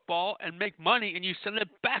play football and make money, and you send it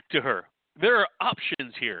back to her. There are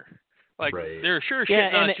options here. Like they're sure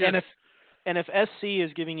shit not just. And if SC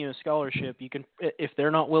is giving you a scholarship, you can. If they're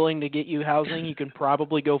not willing to get you housing, you can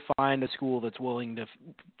probably go find a school that's willing to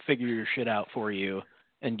figure your shit out for you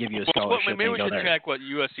and give you a scholarship. Maybe we should check what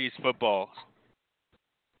USC's football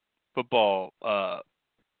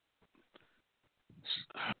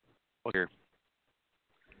look here.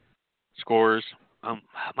 Scores.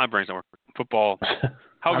 My brain's not working. Football.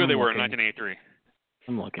 How good they were in 1983.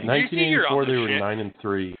 I'm looking. 1984, they were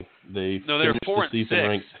 9-3. They were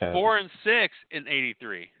 4-6. 4-6 in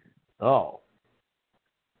 '83. Oh.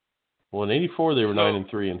 Well, in '84 they were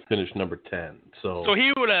 9-3 and finished number 10. So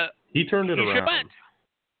he would have. He turned it around.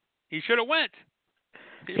 He should have went.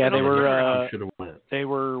 Yeah, they were. They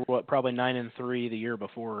were probably 9-3 the year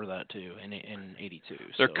before that too, in '82.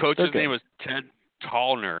 Their coach's name was Ted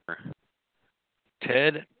Tallner.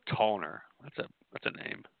 Ted Tallner. That's a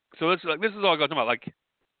name. So this is all I'm talking about. Like,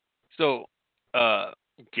 so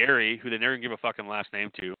Gary, who they never give a fucking last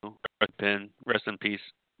name to, rest in peace,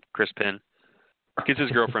 Chris Penn, gets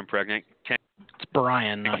his girlfriend pregnant. It's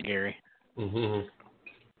Brian, not Gary. Mm-hmm.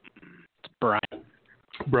 It's Brian.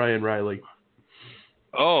 Brian Riley.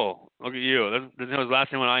 Oh, look at you. That's his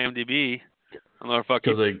last name on IMDb. I'm not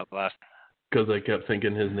fucking last. Because I kept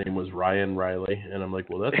thinking his name was Ryan Riley, and I'm like,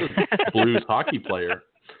 well, that's a Blues hockey player.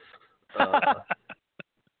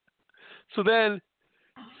 So then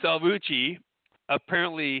Salvucci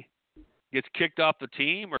apparently gets kicked off the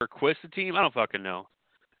team or quits the team. I don't fucking know.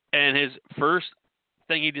 And his first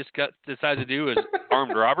thing he just decides to do is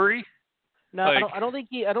armed robbery. No, I don't think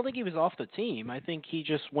he was off the team. I think he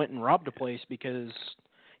just went and robbed a place because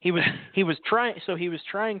he was trying. So he was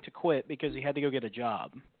trying to quit because he had to go get a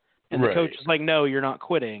job, and the coach was like, "No, you're not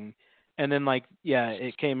quitting." And then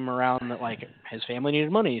it came around that his family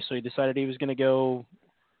needed money, so he decided he was going to go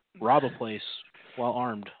rob a place while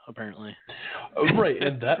armed, apparently. Right,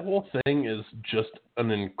 and that whole thing is just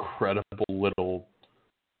an incredible little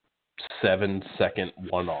 7-second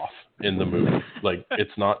one-off in the movie.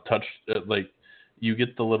 It's not touched. You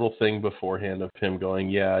get the little thing beforehand of him going,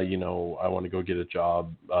 yeah, I want to go get a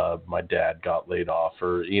job. My dad got laid off,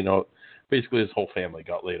 or basically his whole family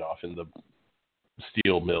got laid off in the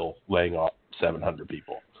steel mill, laying off 700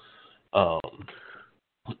 people.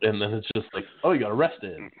 And then it's just he got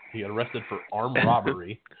arrested. He got arrested for armed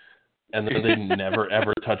robbery. And then they never,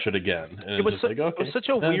 ever touch it again. And it was such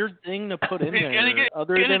a weird thing to put in there.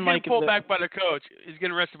 Getting pulled back by the coach. He's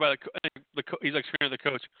getting arrested by the coach. He's screaming at the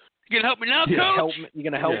coach. You gonna help me now, coach? You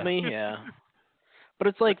gonna help me? Yeah. But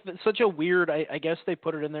it's such a weird. I guess they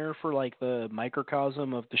put it in there for the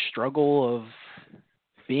microcosm of the struggle of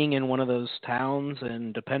being in one of those towns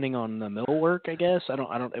and depending on the mill work. I guess I don't.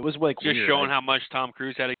 It was just weird. Showing how much Tom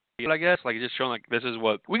Cruise had to get. I guess just showing this is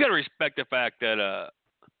what we got to respect the fact that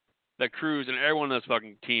that Cruise and everyone on this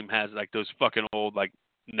fucking team has those fucking old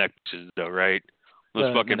necklaces though, right?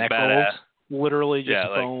 Those fucking neck badass. Rolls, literally just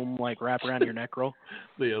foam wrap around your neck roll.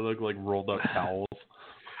 They look like rolled up towels.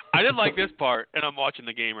 I did like this part, and I'm watching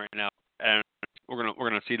the game right now, and we're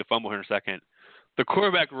gonna see the fumble here in a second. The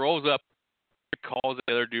quarterback rolls up, calls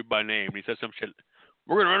the other dude by name, and he says some shit.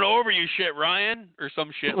 We're gonna run over you, shit, Ryan, or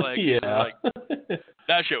some shit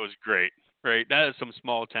that shit was great, right? That is some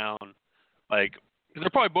small town, because they're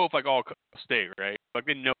probably both all state, right?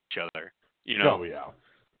 They know each other, Oh yeah.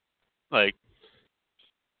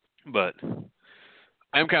 But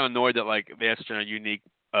I'm kind of annoyed that they had such a unique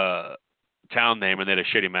town name and they had a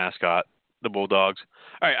shitty mascot, the Bulldogs.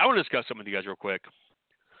 All right, I want to discuss something with you guys real quick.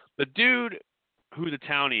 The dude who the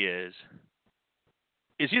townie is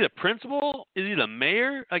he the principal? Is he the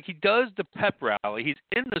mayor? He does the pep rally. He's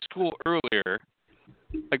in the school earlier.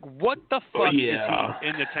 What the fuck is he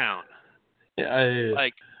in the town? Yeah,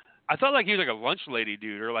 I thought he was a lunch lady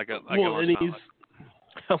dude or a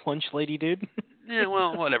lunch lady dude. Yeah,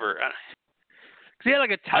 well, whatever. Cause he had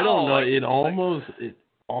a towel. I don't know. It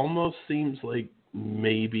almost seems like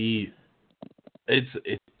maybe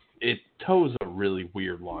it toes a really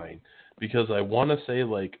weird line because I want to say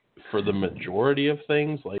for the majority of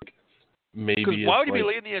things maybe it's why would he be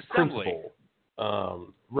leading the assembly?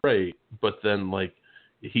 Principal. Right, but then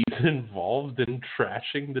he's involved in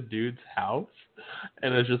trashing the dude's house,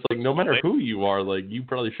 and it's just no matter who you are, you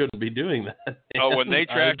probably shouldn't be doing that. Oh, when they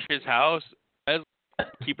trash his house,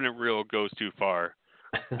 keeping it real goes too far.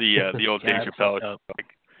 The old Dave Chappelle,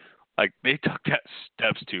 they took that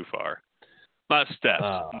steps too far. Not steps,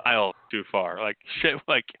 miles too far. Shit,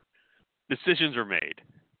 decisions were made.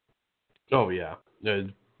 Oh yeah,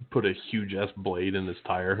 put a huge ass blade in his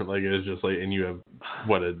tire, it's just and you have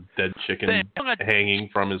a dead chicken hanging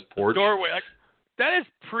from his porch. Doorway. that is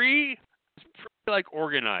pre like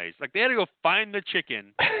organized. Like they had to go find the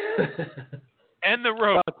chicken and the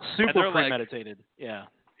rope. Super premeditated. Yeah,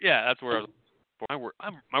 that's where I was.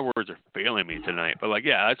 My words are failing me tonight. But like,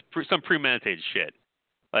 yeah, that's some premeditated shit.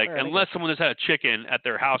 Like, right, unless someone just had a chicken at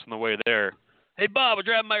their house on the way there. Hey, Bob, we're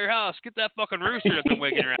driving by your house. Get that fucking rooster that's been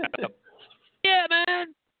waking your ass up. Yeah, man.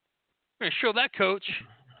 I'm gonna show that coach.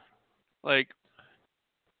 Like,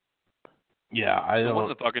 yeah, I don't. One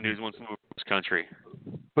of the fucking dudes wants to move this country.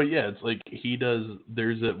 But yeah, it's like he does.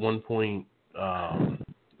 There's at one point,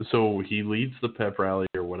 so he leads the pep rally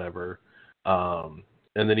or whatever, and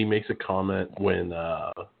then he makes a comment when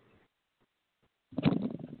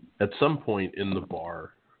at some point in the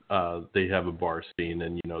bar, they have a bar scene,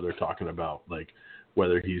 and they're talking about like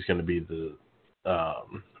whether he's going to be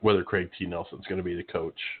whether Craig T. Nelson's going to be the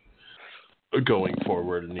coach going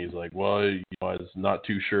forward, and he's like, well, I was not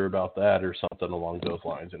too sure about that or something along those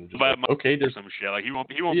lines, and just okay, just some shit like he won't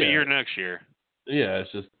be here next year. Yeah,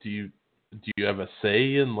 it's just do you have a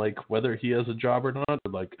say in like whether he has a job or not,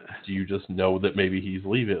 or like do you just know that maybe he's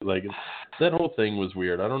leaving? Like that whole thing was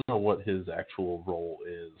weird. I don't know what his actual role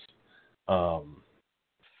is.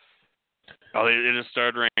 It just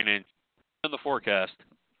started raining in the forecast,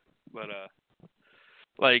 but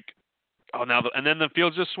and then the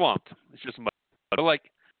field's just swamped. It's just mud.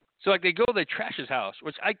 So they go, they trash his house,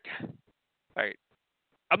 which all right,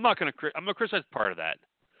 I'm gonna criticize part of that,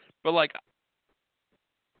 but like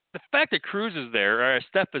the fact that Cruz is there or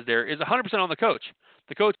Steph is there is 100% on the coach.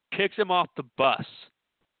 The coach kicks him off the bus.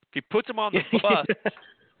 If he puts him on the bus,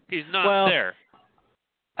 he's not there.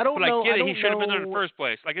 I don't know. I get it. He should have been there in the first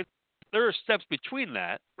place. Like there are steps between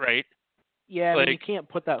that, right? Yeah, you can't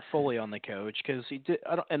put that fully on the coach because he did.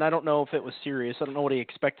 I don't know if it was serious. I don't know what he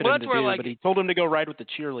expected him to do, but he told him to go ride with the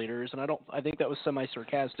cheerleaders, and I think that was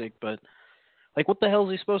semi-sarcastic. But like, what the hell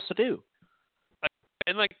is he supposed to do?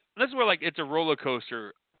 And like, this is where it's a roller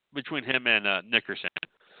coaster between him and Nickerson,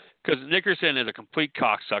 because Nickerson is a complete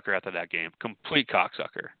cocksucker after that game, complete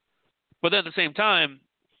cocksucker. But then at the same time,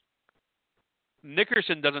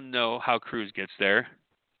 Nickerson doesn't know how Cruz gets there.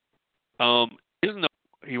 He doesn't know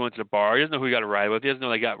he went to the bar. He doesn't know who he got to ride with. He doesn't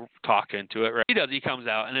know they got talked into it. Right? He does. He comes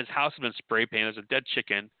out and his house has been spray painted. There's a dead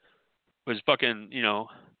chicken. There's fucking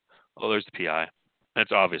there's the PI.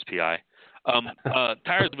 That's obvious PI.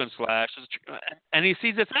 Tires have been slashed, and he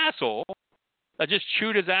sees this asshole that just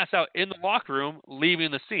chewed his ass out in the locker room,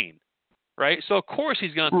 leaving the scene. Right. So of course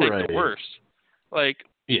he's gonna think the worst. Like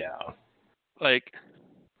yeah. Like,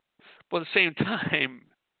 but at the same time,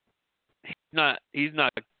 he's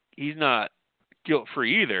not guilt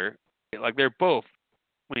free either. Like they're both.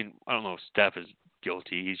 I mean, I don't know if Steph is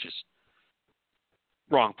guilty. He's just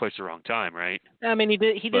wrong place at the wrong time, right? I mean, he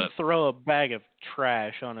did throw a bag of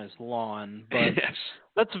trash on his lawn, but yes.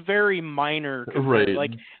 That's very minor. Right.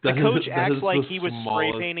 Like the coach acts like he was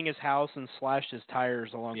spray painting his house and slashed his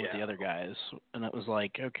tires along with the other guys, and it was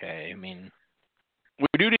like, okay, I mean, we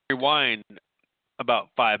do need to rewind about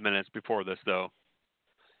 5 minutes before this, though.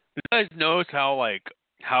 You guys notice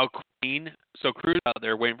how clean? So Cruz out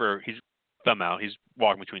there waiting for he's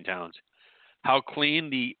walking between towns. How clean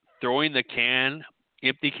the throwing the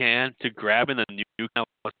empty can to grabbing the new can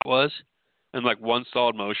was in like one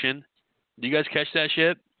solid motion. Do you guys catch that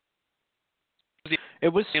shit? It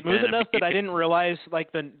was smooth enough that I didn't realize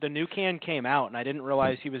like the new can came out and I didn't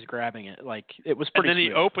realize he was grabbing it. Like it was pretty. And then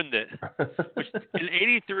smooth. He opened it. Which, in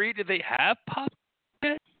 '83, did they have pop?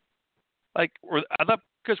 Like, I thought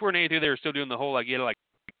because we're in '83, they were still doing the whole you had to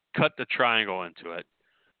cut the triangle into it.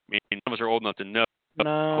 I mean, some of us are old enough to know.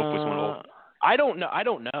 Hopefully someone old. I don't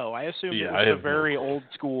know. I assume it was a very old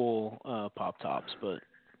school pop tops, but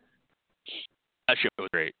that shit was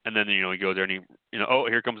great. And then he goes there and he oh,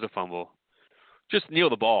 here comes the fumble. Just kneel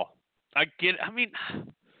the ball. I get it. I mean,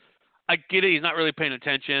 I get it. He's not really paying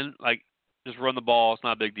attention. Like, just run the ball. It's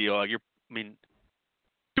not a big deal. Like, you be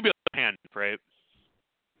able to hand, right?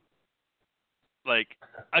 Like,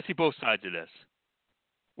 I see both sides of this.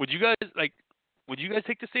 Would you guys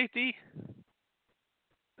take the safety?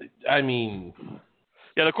 I mean,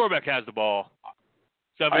 yeah, the quarterback has the ball.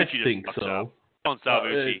 I think so. On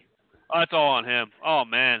Salvucci. That's all on him. Oh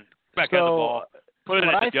man, back has the ball. Put it in.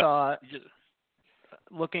 I thought.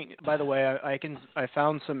 Looking, by the way, I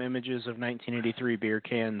found some images of 1983 beer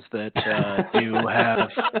cans that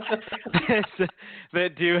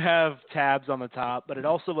do have tabs on the top, but it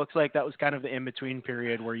also looks like that was kind of the in between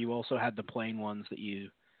period where you also had the plain ones that you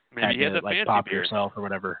had to pop beer yourself or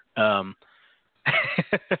whatever.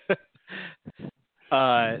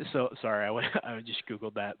 So sorry, I just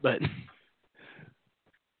googled that, but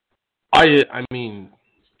I mean,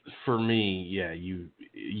 for me, yeah,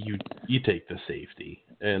 you take the safety,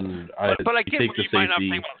 and but I get take the you might not safety.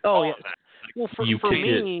 think about yeah. Well, for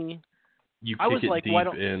me, you I kick was it like, deep, why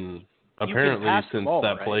don't and you apparently can pass the since ball,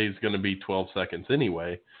 that right? play is going to be 12 seconds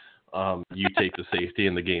anyway, you take the safety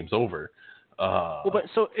and the game's over. Well, but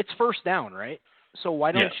so it's first down, right? So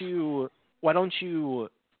why don't you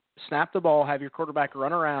snap the ball, have your quarterback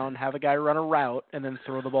run around, have a guy run a route, and then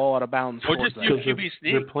throw the ball out of bounds? Or towards just them? do QB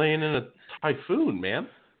sneak. They're playing in a typhoon, man.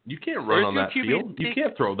 You can't run on that field. You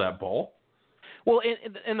can't throw that ball. Well,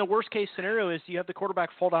 in the worst case scenario is you have the quarterback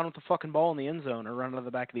fall down with the fucking ball in the end zone or run out of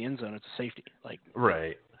the back of the end zone. It's a safety.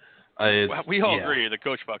 Right. We all agree the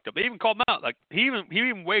coach fucked up. They even called him out. Like he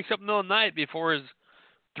even wakes up in the middle of the night before his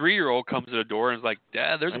 3-year-old comes to the door and is like,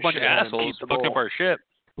 "Dad, there's a bunch of assholes fucking up our ship."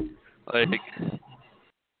 Like,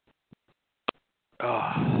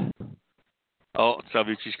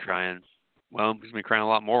 Salvucci's crying. Well, he's been crying a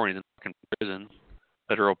lot more when he's in fucking prison.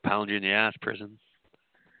 Federal pound you in the ass prison.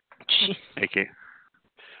 Okay.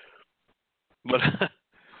 But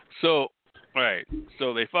so, all right.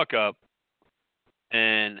 So they fuck up,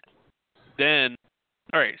 and then,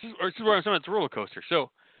 all right. This is where I'm saying it's a roller coaster. So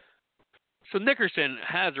Nickerson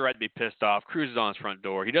has the right to be pissed off. Cruz is on his front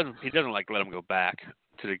door. He doesn't like let him go back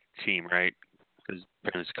to the team, right? Because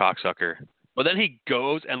apparently he's a cocksucker. But then he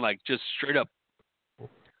goes and like just straight up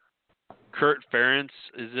Kurt Ferentz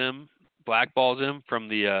is him, blackballs him from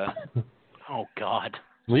the. Oh God.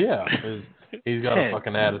 Well, yeah, he's got a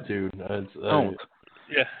fucking attitude. Yeah.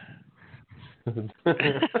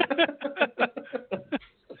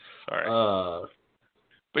 Sorry.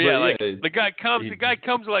 But yeah, like the guy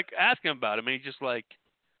comes like asking about him, and he's just like,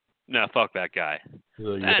 "No, fuck that guy."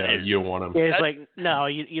 You don't want him. Yeah, it's like, no,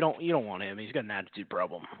 you don't want him. He's got an attitude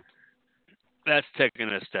problem. That's taking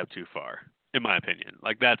it a step too far, in my opinion.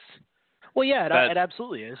 Like that's. Well, yeah, it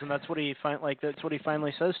absolutely is, and that's what he finally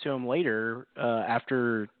says to him later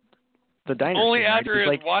after the diner. Only scene, after right? his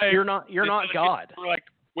like, wife. You're not God. For like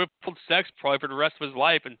whippled sex probably for the rest of his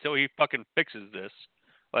life until he fucking fixes this.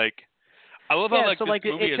 Like, I love how like so this like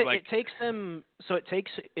movie is like. It takes them. So it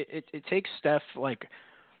takes Steph like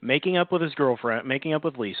making up with his girlfriend, making up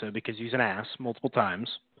with Lisa because he's an ass multiple times,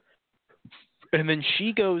 and then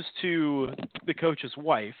she goes to the coach's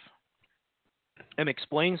wife and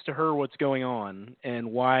explains to her what's going on and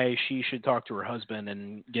why she should talk to her husband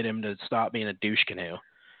and get him to stop being a douche canoe.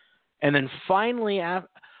 And then finally, and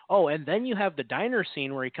then you have the diner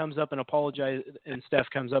scene where he comes up and Steph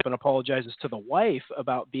comes up and apologizes to the wife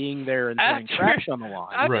about being there and throwing trash on the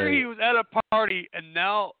lawn. After he was at a party, and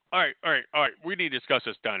now, all right, we need to discuss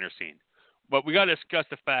this diner scene. But we got to discuss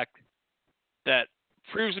the fact that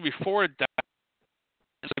previously before the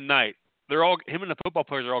night, him and the football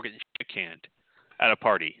players are all getting shit canned at a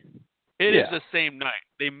party. It is the same night.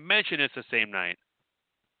 They mention it's the same night.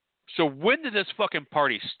 So when did this fucking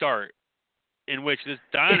party start in which this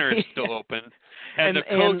diner is still open and the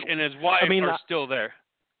coach and his wife are still there?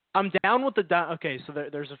 I'm down with okay, so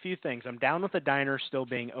there's a few things. I'm down with the diner still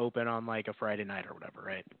being open on like a Friday night or whatever,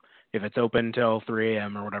 right? If it's open until 3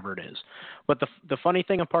 a.m. or whatever it is. But the funny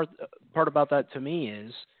thing part about that to me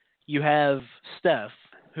is you have Steph,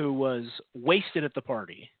 who was wasted at the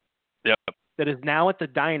party. Yep. That is now at the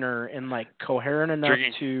diner and like coherent enough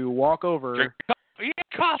to walk over,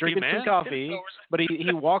 drinking some coffee, but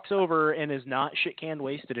he walks over and is not shit canned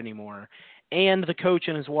wasted anymore. And the coach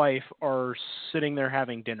and his wife are sitting there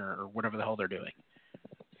having dinner or whatever the hell they're doing.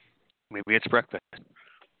 Maybe it's breakfast.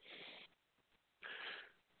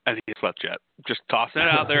 I think he slept yet. Just tossing it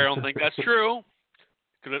out there. I don't think that's true.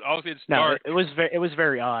 Because obviously it's dark. No, it was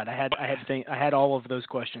very odd. I had all of those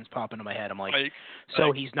questions pop into my head. I'm like,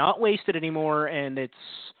 he's not wasted anymore, and it's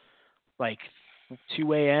like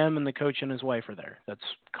 2 a.m. and the coach and his wife are there. That's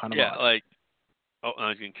kind of odd. I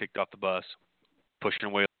was getting kicked off the bus, pushing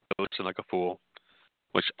away like a fool.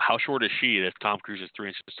 Which how short is she? If Tom Cruise is 3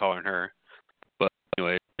 inches taller than her, but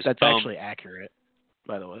anyway, that's actually accurate.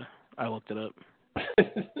 By the way, I looked it up.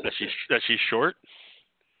 That she's short.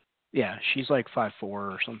 Yeah, she's like 5'4"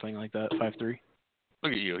 or something like that, 5'3".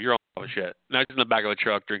 Look at you. You're all shit. Now he's in the back of the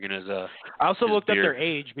truck drinking his I also looked beer. up their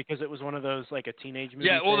age because it was one of those like a teenage movie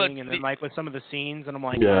thing, and then like with some of the scenes, and I'm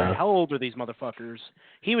like, all right, how old are these motherfuckers?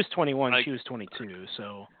 He was 21, she was 22,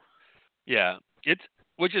 so. Yeah,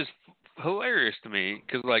 which is hilarious to me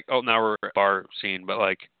because like now we're at bar scene, but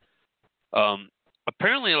like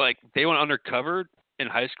apparently like they went undercover in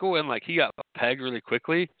high school and like he got pegged really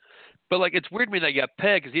quickly. But, like, it's weird to me that he got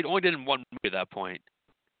pegged because he'd only did one movie at that point.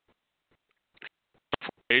 4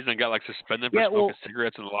 days and got, like, suspended for smoking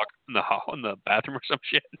cigarettes in the bathroom or some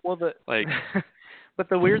shit. Well, but But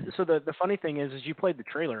the funny thing is you played the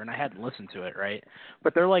trailer and I hadn't listened to it, right?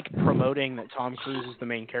 But they're like promoting that Tom Cruise is the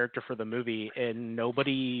main character for the movie, and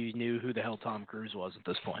nobody knew who the hell Tom Cruise was at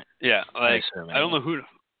this point. Yeah, like I don't know who.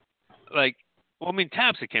 Like, well, I mean,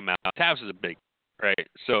 Taps that came out. Taps is a big, right?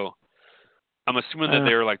 So I'm assuming that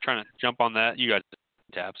they were like trying to jump on that. You guys,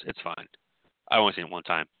 Taps, it's fine. I only seen it one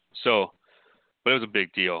time, so but it was a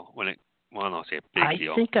big deal when it. Well, I don't say a big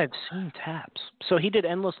deal. I think I've seen Taps. So he did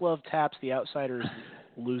Endless Love, Taps, The Outsiders,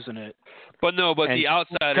 Losing It. But no, but The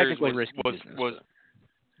Outsiders was but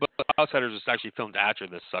The Outsiders was actually filmed after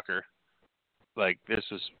this sucker. Like this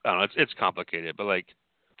was, I don't know, it's complicated, but like.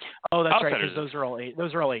 Oh, that's right. Because those are all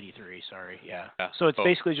 83. Sorry, yeah. So it's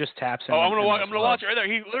basically just Taps. And I'm gonna watch it right there.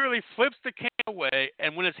 He literally flips the can away,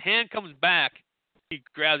 and when his hand comes back, he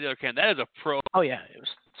grabs the other can. That is a pro. Oh yeah, it was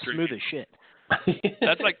smooth as shit.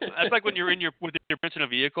 That's like when you're with your parents in a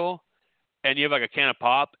vehicle, and you have like a can of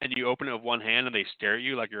pop, and you open it with one hand, and they stare at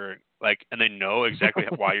you like you're like, and they know exactly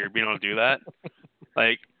why you're being able to do that.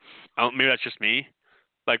 Like, maybe that's just me.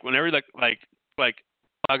 Like whenever like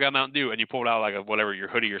I got Mountain Dew, and you pull it out like a whatever your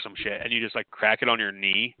hoodie or some shit, and you just like crack it on your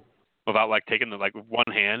knee without like taking the like one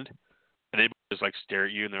hand, and they just like stare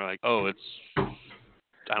at you, and they're like, oh, it's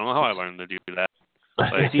I don't know how I learned to do that.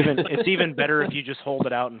 Like, it's even better if you just hold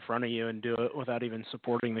it out in front of you and do it without even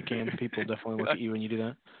supporting the can. People definitely look at you when you do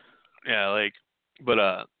that. Yeah, like, but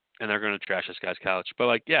and they're gonna trash this guy's couch. But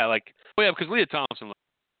like, yeah, like, well, yeah, because Leah Thompson looks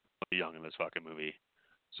young in this fucking movie,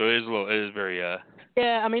 so it is very.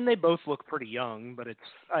 Yeah, I mean they both look pretty young, but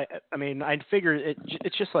I mean I'd figure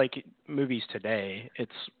it's just like movies today.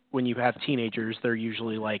 It's when you have teenagers, they're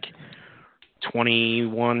usually like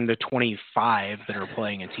 21 to 25 that are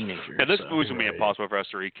playing a teenager. Yeah, this movie's gonna be impossible for us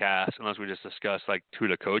to recast unless we just discuss like who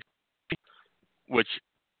the coach, which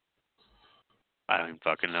I don't even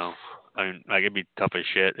fucking know. I mean, like it'd be tough as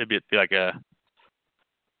shit. It'd be like a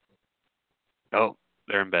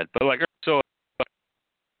they're in bed, but like so.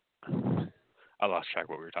 I lost track of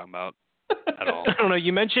what we were talking about at all. I don't know.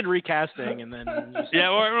 You mentioned recasting, and then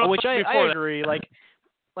which I agree.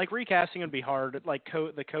 Like recasting would be hard. Like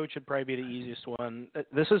the coach would probably be the easiest one.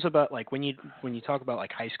 This is about like when you talk about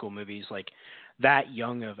like high school movies, like that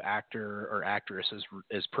young of actor or actress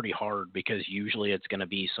is pretty hard because usually it's going to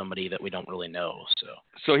be somebody that we don't really know.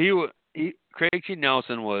 So Craig T.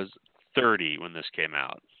 Nelson was 30 when this came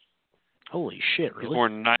out. Holy shit! Really? He was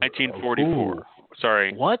born in 1944. Ooh.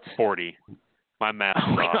 Sorry. What? 40. My math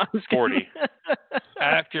is off. 40.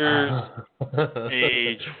 Actors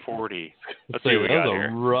age 40. Let's see what we got here.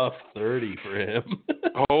 That was a rough 30 for him.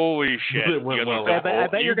 Holy shit. I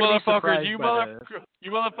bet you're going to be surprised you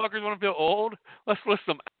motherfuckers want to feel old? Let's list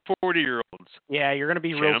some 40-year-olds. Yeah, you're going to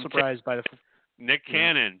be real surprised by the... Nick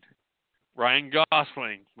Cannon, Ryan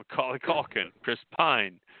Gosling, Macaulay Culkin, Chris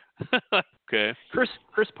Pine. Okay.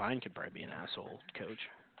 Chris Pine could probably be an asshole coach.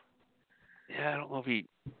 Yeah, I don't know if he...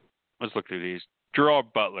 Let's look through these.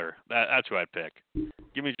 Gerard Butler. That's who I'd pick.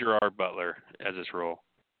 Give me Gerard Butler as this role.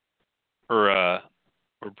 Or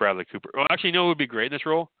Bradley Cooper. Well, actually, you know who would be great in this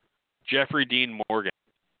role? Jeffrey Dean Morgan.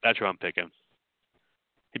 That's who I'm picking.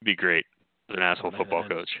 He'd be great as an asshole football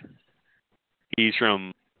coach. He's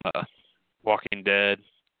from Walking Dead,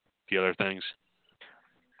 a few other things.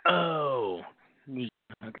 Oh, neat.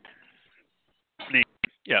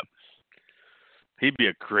 Yep. He'd be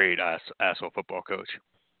a great asshole football coach.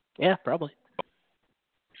 Yeah, probably.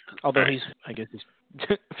 Although I guess he's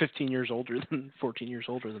 15 years older than 14 years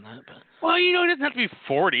older than that. But. Well, he doesn't have to be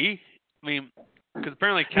 40. I mean, because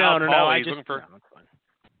apparently Cal Poly is looking for.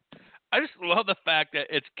 I just love the fact that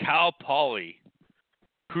it's Cal Poly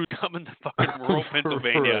who's up in the fucking rural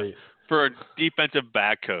Pennsylvania for a defensive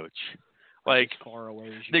back coach. Like as far away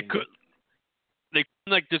as they couldn't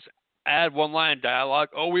like just add one line of dialogue.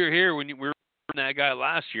 Oh, we were here when we were that guy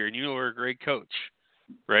last year, and you were a great coach.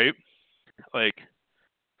 Right? Like,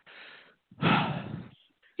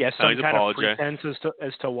 yeah, some kind of pretense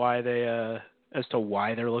as to why they're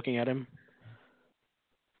looking at him.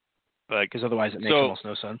 Like, because otherwise it makes almost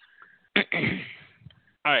no sense.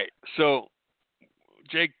 All right, so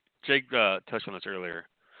Jake touched on this earlier.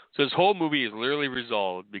 So this whole movie is literally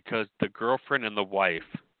resolved because the girlfriend and the wife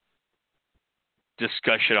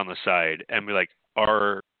discuss shit on the side and be like,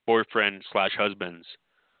 our boyfriend/husbands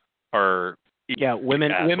are. Yeah,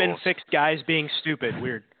 women fix guys being stupid.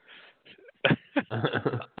 Weird.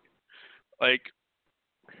 Like,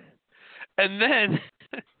 and then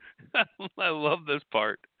I love this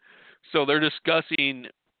part. So they're discussing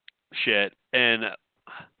shit, and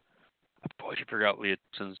boy, you forgot Leah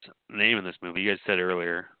Thompson's name in this movie. You guys said it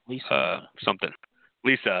earlier. Lisa. Something.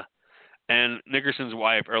 Lisa. And Nickerson's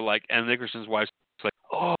wife are like, and Nickerson's wife's like,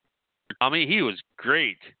 oh, Tommy, he was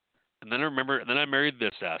great. And then I married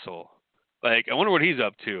this asshole. Like, I wonder what he's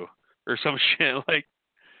up to, or some shit. Like,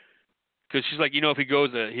 because she's like, if he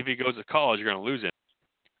goes to college, you're gonna lose him.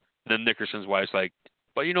 And then Nickerson's wife's like,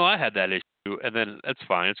 but I had that issue, and then that's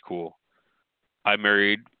fine, it's cool. I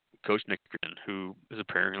married Coach Nickerson, who is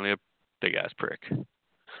apparently a big ass prick.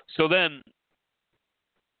 So then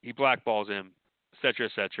he blackballs him, etc.,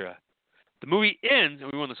 etc. The movie ends,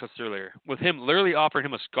 and we went discussed this earlier, with him literally offering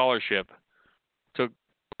him a scholarship to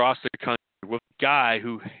cross the country with a guy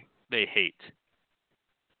who they hate.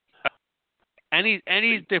 And he's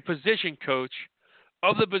the position coach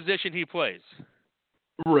of the position he plays.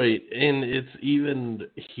 Right, and it's even,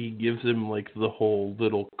 he gives him like the whole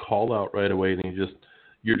little call out right away, and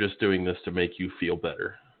you're just doing this to make you feel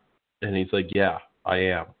better. And he's like, yeah, I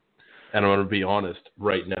am. And I'm going to be honest,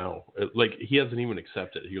 right now, like, he hasn't even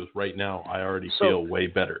accepted it. He goes, right now, I already feel way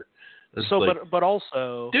better. It's so, like, but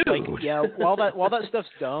also, dude. like, yeah, while that stuff's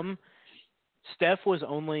dumb, Steph was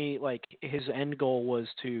only, like, his end goal was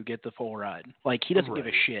to get the full ride. Like, he doesn't give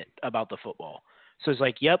a shit about the football. So he's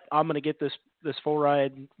like, yep, I'm going to get this full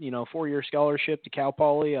ride, 4-year scholarship to Cal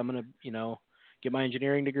Poly. I'm going to, get my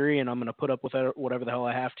engineering degree, and I'm going to put up with whatever the hell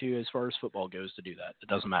I have to as far as football goes to do that. It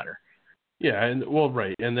doesn't matter. Yeah, and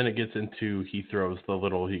right. And then it gets into, he throws the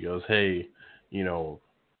little, he goes, hey,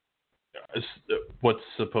 what's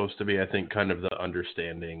supposed to be, I think, kind of the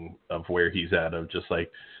understanding of where he's at, of just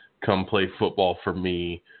like, come play football for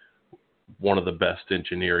me, one of the best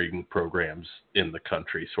engineering programs in the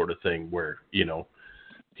country, sort of thing, where,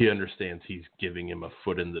 he understands he's giving him a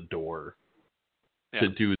foot in the door to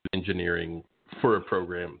do engineering for a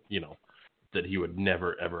program, that he would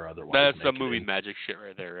never, ever otherwise. That's some movie magic shit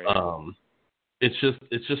right there, right? It's just.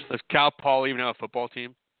 Does Cal Poly even have a football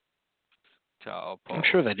team? Cal Poly. I'm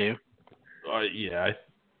sure they do. Yeah,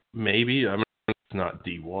 maybe. I mean, it's not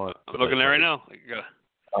D1. I'm looking there right now.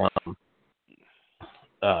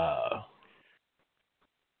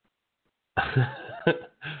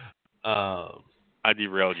 I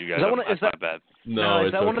derailed you guys. That's not bad. No,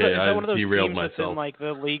 it's okay. I derailed myself. In, like,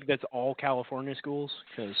 the league that's all California schools?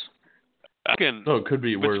 Because it could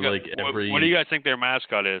be where like every. What do you guys think their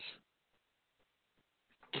mascot is?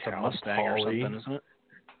 It's a Mustang or something, isn't it?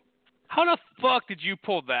 How the fuck did you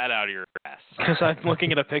pull that out of your ass? Because I'm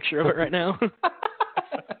looking at a picture of it right now.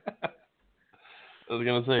 I was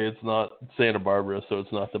gonna say it's not Santa Barbara, so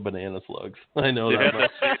it's not the banana slugs. I know They've that.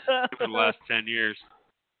 had that for the last 10 years.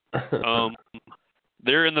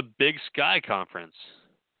 They're in the Big Sky Conference.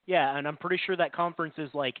 Yeah, and I'm pretty sure that conference is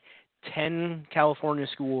like 10 California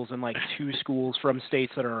schools and like 2 schools from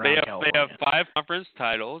states that are around California. They have 5 conference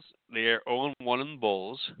titles. They are 0-1 in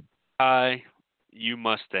bowls. You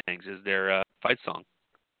Mustangs is their fight song.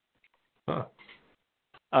 Huh.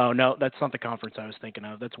 Oh, no, that's not the conference I was thinking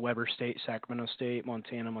of. That's Weber State, Sacramento State,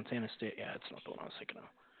 Montana State. Yeah, it's not the one I was thinking of.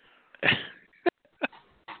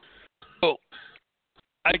 Well,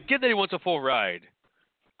 I get that he wants a full ride,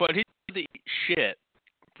 but he doesn't eat shit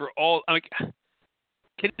for all. I mean,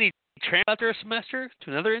 can he transfer after a semester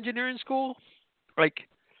to another engineering school? Like,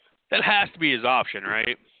 that has to be his option,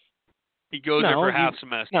 right? He goes there for half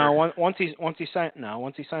semester. No, once you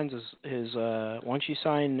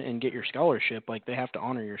sign and get your scholarship, like, they have to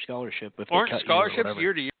honor your scholarship. If aren't scholarships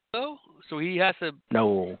year to year though? So he has to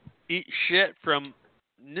eat shit from.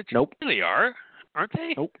 Nope. They are, aren't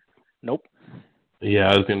they? Nope.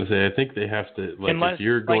 Yeah, I was going to say, I think they have to, like, if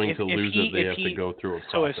you're going to lose it, they have to go through a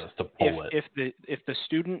process to pull it. If the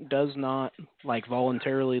student does not, like,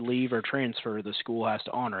 voluntarily leave or transfer, the school has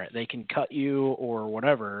to honor it. They can cut you or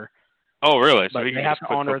whatever. Oh, really? But they have to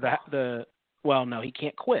honor well, no, he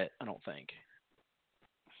can't quit, I don't think.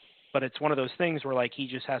 But it's one of those things where, like, he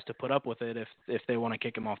just has to put up with it. If they want to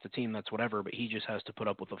kick him off the team, that's whatever, but he just has to put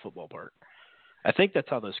up with the football part. I think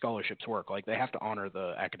that's how the scholarships work. Like, they have to honor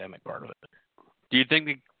the academic part of it. Do you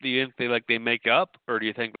think they make up, or do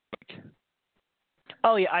you think?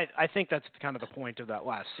 Oh yeah, I think that's kind of the point of that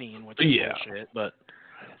last scene, which is bullshit. But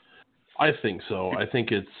I think so. I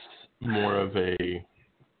think it's more of a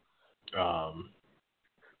kind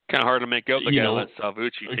of hard to make up. The guy let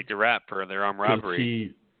Salvucci take the rap for their armed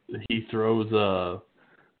robbery. He throws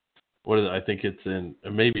what is it? I think it's in.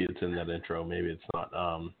 Maybe it's in that intro. Maybe it's not.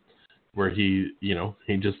 Where he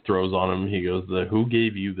just throws on him. He goes, "Who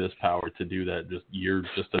gave you this power to do that? You're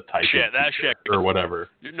just a type of teacher," or whatever.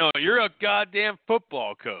 No, you're a goddamn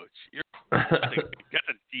football coach. You're got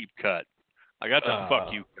a deep cut. I got the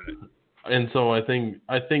fuck you cut. And so I think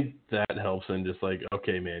that helps in just like,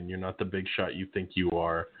 okay, man, you're not the big shot you think you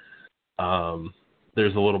are.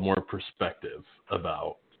 There's a little more perspective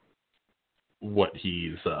about what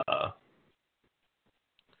he's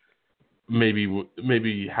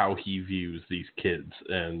maybe how he views these kids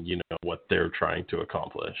and what they're trying to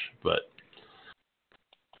accomplish. But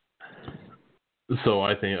so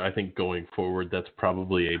I think going forward, that's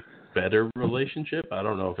probably a better relationship. I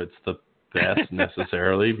don't know if it's the best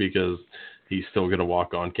necessarily, because he's still going to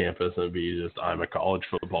walk on campus and be just, I'm a college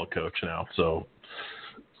football coach now, so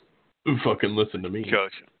fucking listen to me,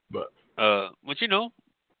 coach. But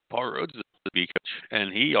Paul Rhodes is the B coach,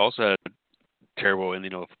 and he also had a terrible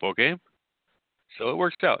ending of a football game, so it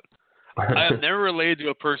works out. I have never related to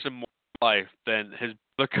a person more in life than his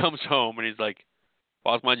brother comes home and he's like,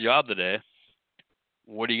 lost my job today.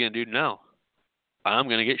 What are you going to do now? I'm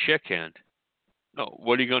going to get shit canned. No,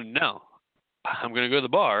 what are you going to do now? I'm going to go to the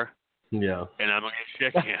bar. Yeah. And I'm going to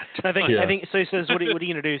get shit canned. I think so. He says, what are you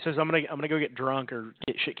going to do? He says, I'm going to go get drunk or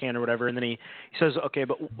get shit canned or whatever. And then he says, okay,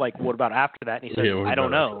 but like, what about after that? And he says, I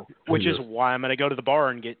don't know, which is why I'm going to go to the bar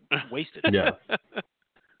and get wasted. Yeah.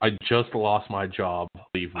 I just lost my job.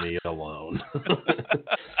 Leave me alone.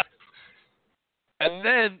 And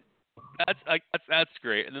then that's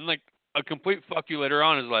great. And then like a complete fuck you later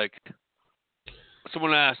on is like,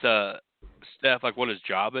 someone asked Steph like what his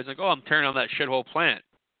job is. Like, oh, I'm tearing down that shithole plant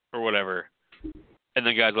or whatever. And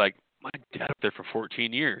the guy's like, my dad up there for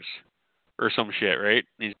 14 years or some shit, right?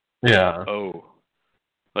 And he's oh,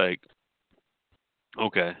 like,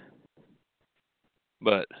 okay,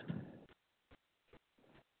 but.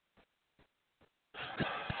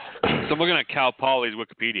 So I'm looking at Cal Poly's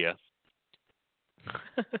Wikipedia.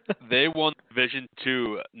 They won the Division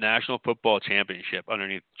II National Football Championship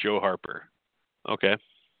underneath Joe Harper. Okay.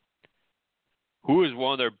 Who is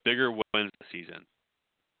one of their bigger wins this season?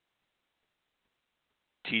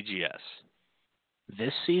 TGS.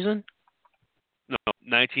 This season? No,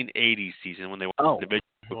 1980 season when they won the Division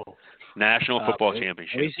II National Football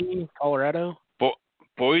Championship. Boise, Colorado?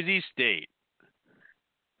 Boise State.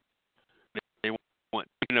 They want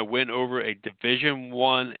to win over a Division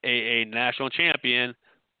I AA national champion,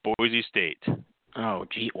 Boise State. Oh,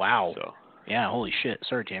 gee, wow. So, yeah, holy shit.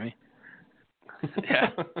 Sorry, Tammy. Yeah.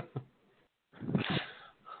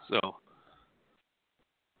 So,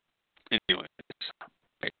 anyway,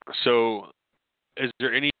 so is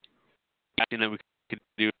there any thing that we could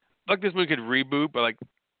do? Like this movie could reboot, but like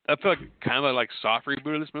I feel like kind of like soft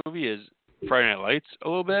reboot of this movie is Friday Night Lights a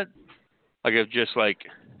little bit. Like if just like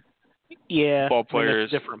ball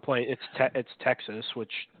players, it's different play. It's Texas,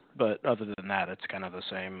 but other than that, it's kind of the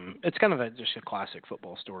same. It's kind of just a classic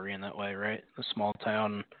football story in that way, right? A small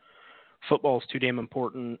town. Football's too damn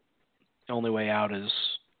important. The only way out is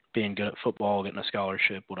being good at football, getting a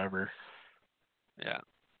scholarship, whatever. Yeah,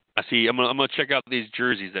 I see. I'm gonna check out these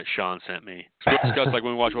jerseys that Sean sent me. So we discussed like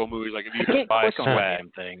when we watch old movies, like if you can buy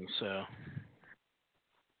swag thing. So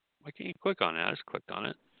why can't you click on it? I just clicked on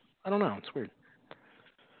it. I don't know. It's weird.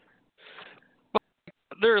 But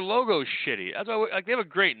their logo's shitty. That's why like they have a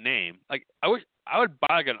great name. Like I would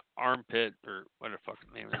buy like an armpit or what the fuck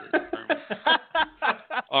the name is it?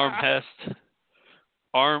 Armhest.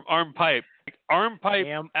 Arm pipe. Like, arm pipe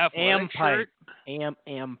athletic shirt.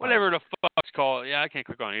 Whatever the fuck it's called. Yeah, I can't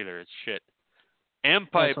click on it either. It's shit. Am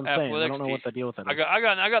pipe athletic. I don't know what the deal with that is.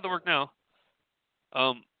 I got the work now.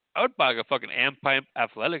 I would buy like a fucking Am pipe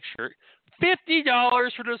athletic shirt.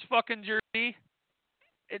 $50 for this fucking jersey.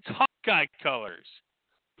 It's Hawkeye colors.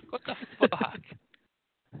 What the fuck?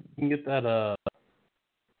 You can get that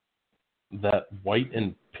white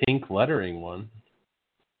and pink lettering one.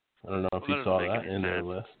 I don't know if you saw that in their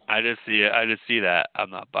list. I just see it. I just see that.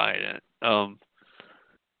 I'm not buying it.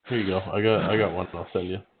 Here you go. I got one. I'll send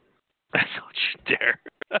you. Don't you dare.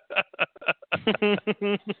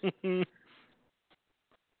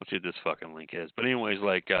 Let's see what this fucking link is. But anyways,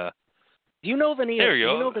 like, do you know of any? There you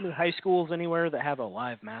go. Do you know of any high schools anywhere that have a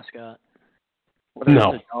live mascot? Whether it's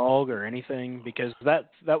a dog or anything, because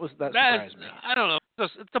that surprised me. I don't know.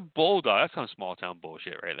 It's a bulldog. That's some small town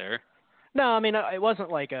bullshit right there. No, I mean it wasn't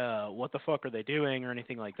like what the fuck are they doing or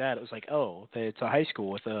anything like that. It was like, it's a high school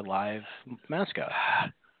with a live mascot.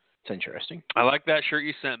 It's interesting. I like that shirt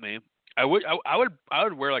you sent me. I would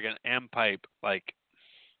wear like an Am pipe like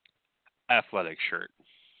athletic shirt.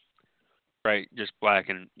 Right, just black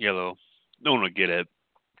and yellow. No one would get it.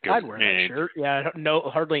 I'd wear that shirt. Yeah, no,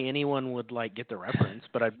 hardly anyone would like get the reference.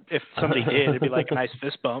 But if somebody did, it'd be like a nice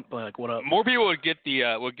fist bump. Like, what up? More people would get the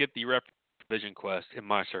Vision Quest in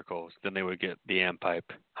my circles than they would get the Am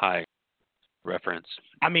pipe high reference.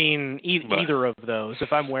 I mean, either of those.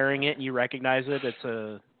 If I'm wearing it and you recognize it,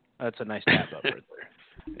 that's a nice tap up right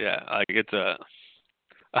there. Yeah, like it's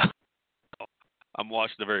I'm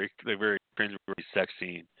watching the very cringeworthy sex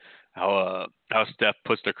scene how Steph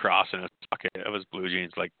puts the cross in his pocket of his blue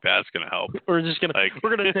jeans. Like, that's gonna help. We're just gonna like,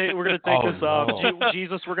 we're gonna take this off.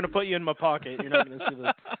 Jesus, we're gonna put you in my pocket. You're not gonna see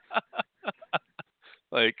this.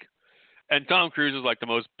 Like, and Tom Cruise is like the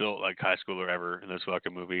most built like high schooler ever in this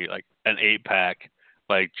fucking movie. Like an 8-pack,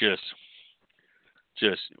 like just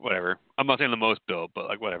whatever. I'm not saying the most built, but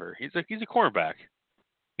like whatever. He's a cornerback.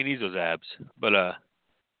 He needs those abs. But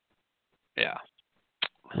yeah.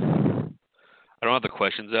 I don't have the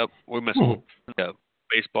questions up. We missed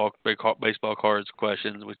baseball cards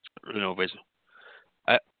questions, which baseball.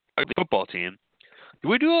 The football team. Did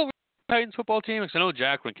we do a Titans football team? Because I know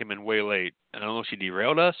Jacqueline came in way late, and I don't know if she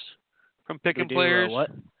derailed us from picking players. What?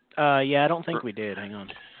 Yeah, I don't think we did. Hang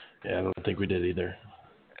on. Yeah, I don't think we did either.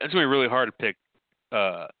 It's gonna be really hard to pick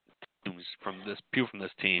teams from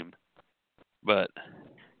this team, but.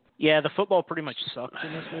 Yeah, the football pretty much sucked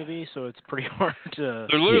in this movie, so it's pretty hard to.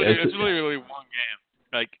 It's literally one game.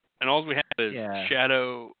 Like, and all we have is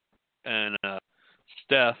Shadow and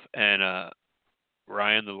Steph and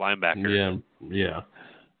Ryan, the linebacker. Yeah.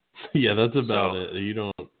 That's about it. You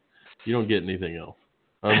don't get anything else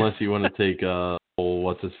unless you want to take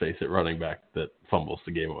what's his face at running back that fumbles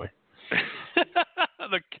the game away.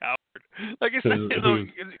 The coward. Like it's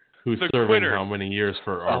who's the serving quitter. How many years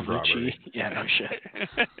for armed robbery? Yeah, no shit.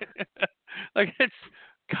 Like it's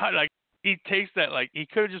God. Like he takes that. Like he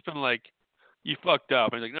could have just been like, "You fucked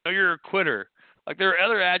up." And he's like, "No, you're a quitter." Like there are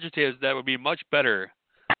other adjectives that would be much better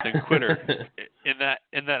than quitter in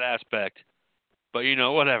that aspect. But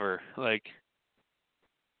whatever. Like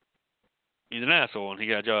he's an asshole, and he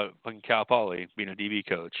got a job at fucking Cal Poly being a DB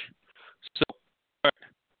coach. So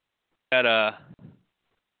at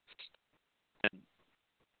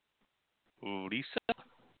Lisa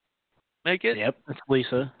make it? Yep, it's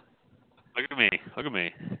Lisa. Look at me. What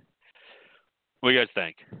do you guys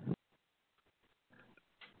think?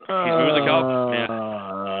 He's moving to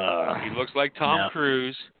California. He looks like Tom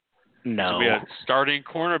Cruise. No. He'll be a starting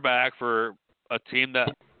cornerback for a team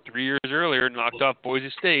that 3 years earlier knocked off Boise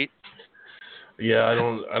State. Yeah, I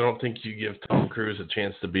don't think you give Tom Cruise a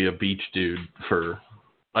chance to be a beach dude for.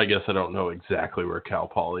 I guess I don't know exactly where Cal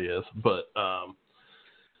Poly is, but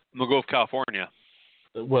we'll go with California.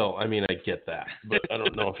 Well, I mean, I get that, but I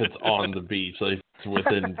don't know if it's on the beach, like it's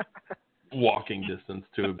within walking distance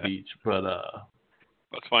to a beach. But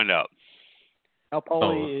let's find out. Cal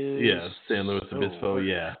Poly is San Luis Obispo.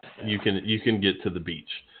 Yeah, you can get to the beach.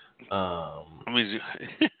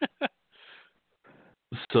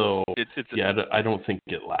 So I don't think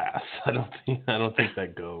it lasts. I don't think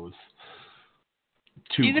that goes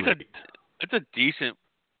too great. It's a decent.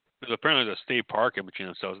 Because apparently there's a state park in between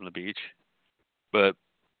themselves and the beach, but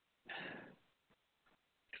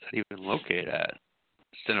where's that even located at?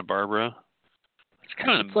 Santa Barbara. It's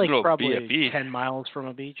kind of it's like middle probably of BFE. 10 miles from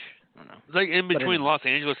a beach. I don't know. It's like in between Los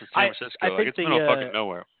Angeles and San Francisco. I think it's middle of fucking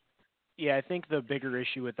nowhere. Yeah, I think the bigger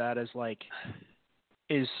issue with that is like,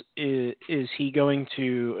 is he going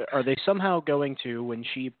to? Are they somehow going to, when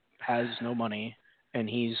she has no money and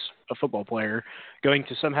he's a football player, going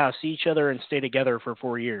to somehow see each other and stay together for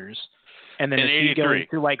 4 years, and then is he going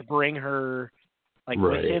to like bring her like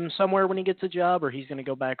with him somewhere when he gets a job, or he's going to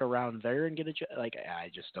go back around there and get a job? Like I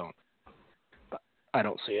just don't. I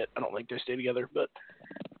don't see it. I don't think they stay together, but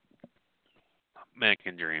man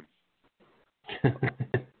can dream.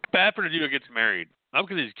 Bad for the dude who gets married. Not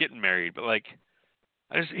because he's getting married, but like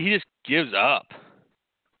he just gives up.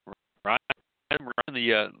 Ryan,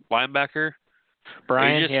 the linebacker.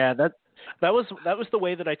 Brian, that was the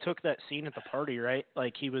way that I took that scene at the party, right?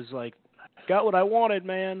 Like he was like, "Got what I wanted,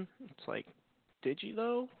 man." It's like, did you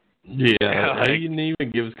though? Yeah, he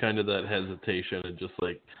even gives kind of that hesitation and just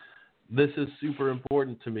like, "This is super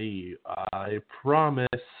important to me. I promise."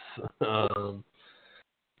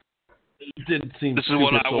 It didn't seem. This is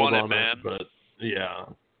what I wanted, man. But yeah.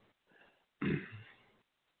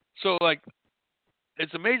 So like,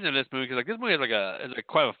 it's amazing in this movie because like this movie has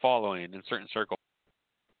quite a following in certain circles.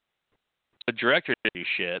 The director didn't do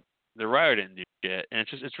shit. The writer didn't do shit, and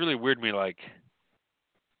it's really weird to me. Like,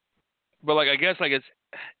 but like I guess like it's.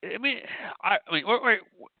 I mean, wait,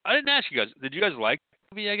 I didn't ask you guys. Did you guys like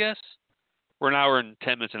the movie? I guess we're an hour and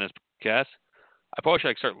 10 minutes in this podcast. I probably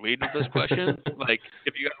should start leading with this question. Like,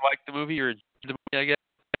 if you guys like the movie or the movie, I guess.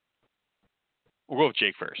 We'll go with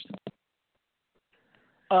Jake first.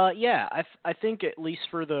 Yeah, I think at least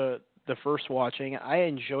for the first watching, I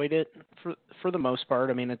enjoyed it for the most part.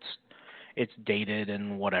 I mean, it's dated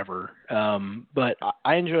and whatever, but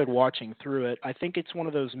I enjoyed watching through it. I think it's one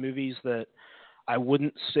of those movies that I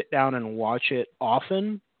wouldn't sit down and watch it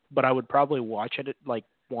often, but I would probably watch it like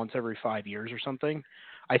once every 5 years or something.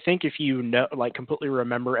 I think if you know, like, completely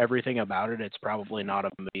remember everything about it, it's probably not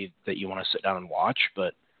a movie that you want to sit down and watch.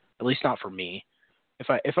 But at least not for me.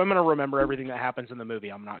 If I'm going to remember everything that happens in the movie,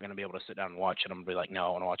 I'm not going to be able to sit down and watch it. I'm going to be like, no, I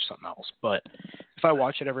want to watch something else. But if I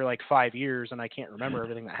watch it every like 5 years and I can't remember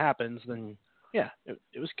everything that happens, then yeah,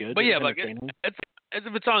 it was good. But it yeah, was like entertaining. it's as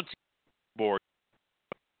if it's on board.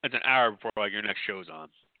 It's an hour before like your next show's on,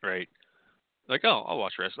 right? Like, oh, I'll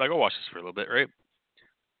watch the rest. Like, I'll watch this for a little bit, right?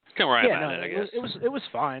 It's kind of where I'm at, I guess. It was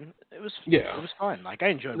fine. It was fine. Like, I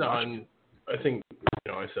enjoyed watching it. I think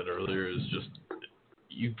I said earlier is just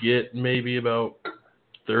you get maybe about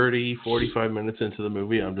 30, 45 minutes into the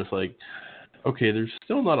movie, I'm just like, okay, there's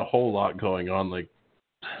still not a whole lot going on. Like,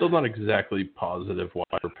 still not exactly positive why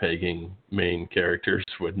we're pegging main characters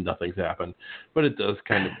when nothing's happened, but it does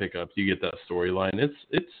kind of pick up. You get that storyline.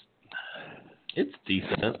 It's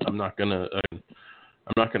decent. I'm not gonna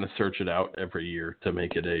search it out every year to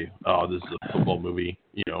make it this is a football movie.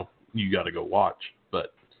 You got to go watch,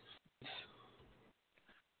 but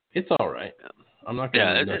it's all right. I'm not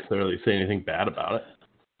gonna necessarily say anything bad about it.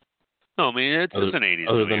 No, I mean, it's an 80s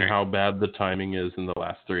other movie, than right? how bad the timing is in the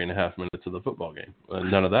last 3.5 minutes of the football game.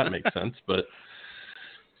 None of that makes sense, but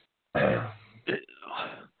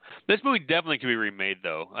this movie definitely could be remade,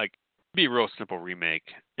 though. Like, it'd be a real simple remake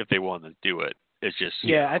if they wanted to do it. It's just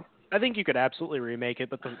I think you could absolutely remake it,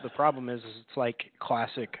 but the problem is it's like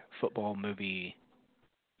classic football movie.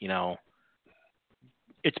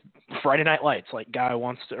 It's Friday Night Lights, like guy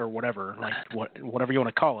wants to, or whatever, like whatever you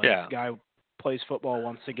want to call it. Yeah. Guy plays football,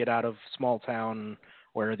 wants to get out of small town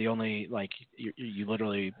where the only, like, you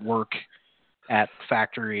literally work at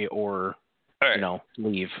factory or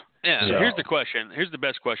leave. Yeah. So, here's the question. Here's the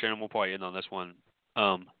best question, and we'll probably end on this one.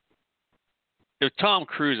 If Tom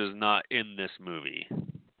Cruise is not in this movie,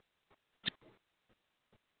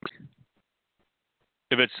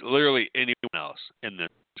 if it's literally anyone else in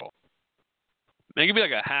this role, it could be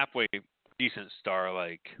like a halfway decent star,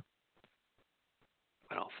 like,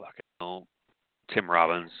 I don't fucking know, Tim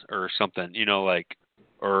Robbins or something,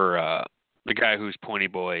 or the guy who's Pointy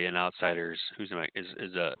Boy in Outsiders,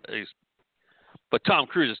 but Tom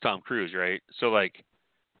Cruise is Tom Cruise, right? So like,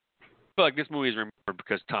 I feel like this movie is remembered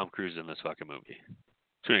because Tom Cruise is in this fucking movie,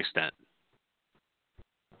 to an extent.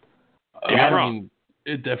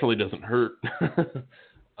 It definitely doesn't hurt.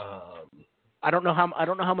 I don't know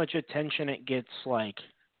how much attention it gets, like,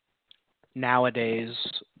 nowadays.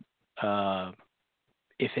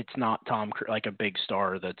 If it's not Tom Cruise, like a big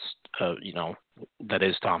star that's that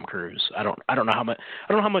is Tom Cruise. I don't know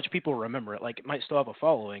how much people remember it. Like, it might still have a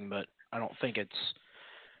following, but I don't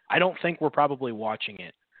think we're probably watching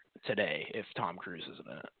it today if Tom Cruise isn't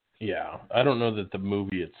in it. Yeah, I don't know that the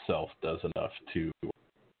movie itself does enough to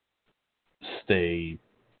stay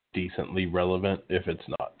decently relevant if it's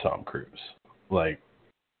not Tom Cruise. Like,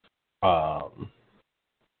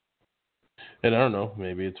 and I don't know,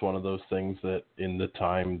 maybe it's one of those things that in the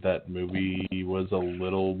time that movie was a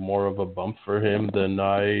little more of a bump for him than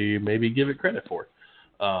I maybe give it credit for.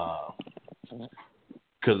 Because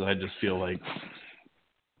I just feel like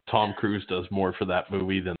Tom Cruise does more for that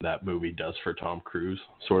movie than that movie does for Tom Cruise,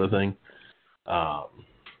 sort of thing.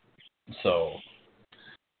 So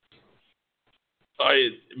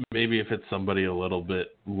maybe if it's somebody a little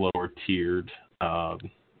bit lower tiered,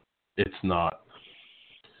 it's not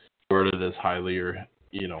worded as highly, or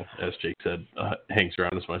as Jake said, hangs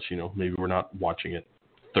around as much. Maybe we're not watching it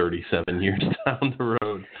 37 years down the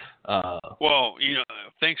road. Well,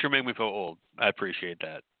 thanks for making me feel old. I appreciate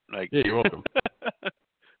that. Like, yeah, you're welcome.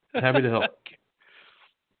 Happy to help.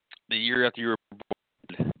 The year after you were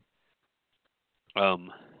born.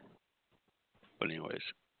 But anyways,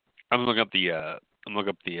 I'm looking up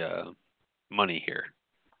the money here.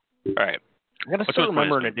 All right. I gotta start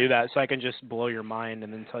remembering to do that so I can just blow your mind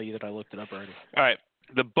and then tell you that I looked it up already. All right.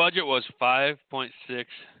 The budget was $5.6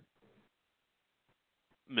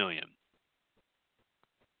 million.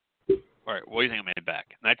 All right. What do you think it made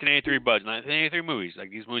back? 1983 budget. 1983 movies.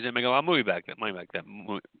 Like, these movies didn't make a lot of money back then. I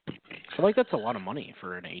feel like that's a lot of money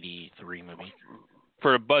for an 83 movie.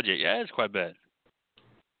 For a budget, yeah, it's quite bad.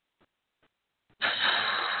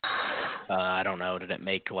 I don't know. Did it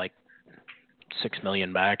make like $6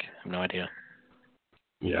 million back? I have no idea.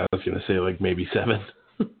 Yeah, I was gonna say like maybe 7.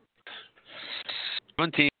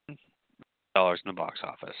 $17 in the box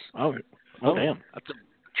office. Oh, damn! That's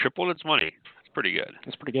tripled its money. That's pretty good.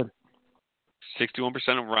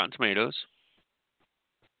 61% of Rotten Tomatoes.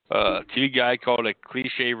 TV Guide called it a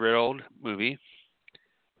cliche-riddled movie.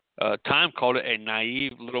 Time called it a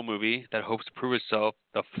naive little movie that hopes to prove itself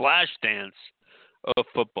the flash dance of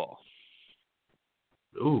football.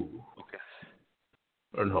 Ooh. Okay.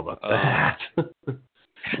 I don't know about that.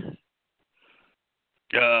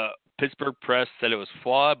 Pittsburgh Press said it was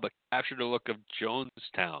flawed, but captured the look of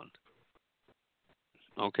Jonestown.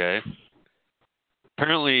 Okay.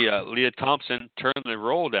 Apparently, Leah Thompson turned the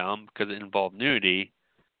role down because it involved nudity,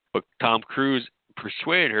 but Tom Cruise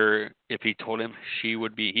persuaded her if he told him he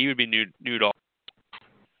would be nude all.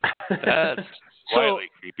 That's slightly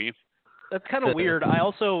creepy. That's kind of weird. I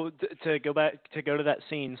also to go to that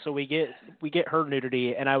scene. So we get her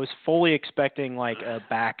nudity, and I was fully expecting like a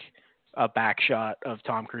back shot of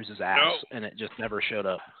Tom Cruise's ass, and it just never showed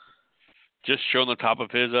up. Just showing the top of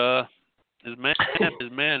his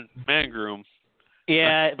man groom.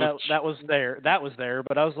 Yeah, that was there. That was there,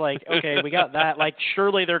 but I was like, okay, we got that. Like,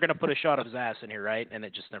 surely they're gonna put a shot of his ass in here, right? And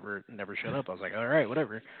it just never showed up. I was like, all right,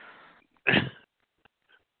 whatever.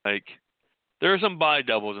 Like, there are some body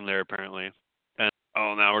doubles in there apparently, and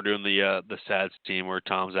now we're doing the sad scene where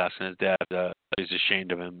Tom's asking his dad that he's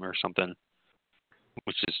ashamed of him or something,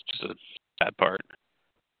 which is just a sad part.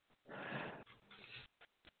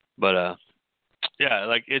 But yeah,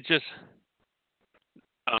 like it just.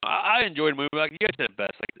 I enjoyed the movie. Like, you guys said it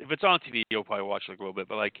best. Like, if it's on TV, you'll probably watch like a little bit.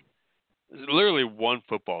 But like, it's literally one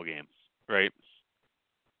football game, right?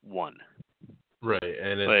 One. Right,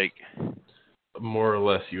 and it's like more or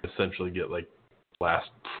less you essentially get like last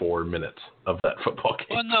 4 minutes of that football game.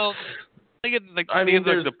 Well, no, I get like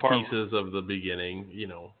there's the part pieces of the beginning,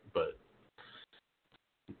 but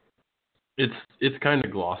it's kind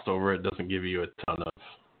of glossed over. It doesn't give you a ton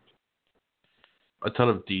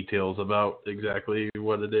of details about exactly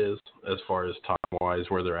what it is as far as time-wise,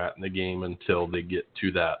 where they're at in the game until they get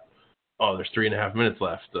to that, there's 3.5 minutes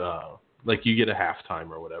left. Like, you get a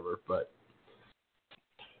halftime or whatever, but...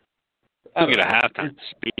 I don't get a halftime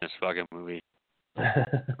speed in this fucking movie.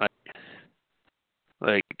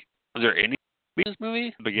 like, was there any speed in this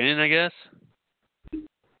movie? The beginning, I guess?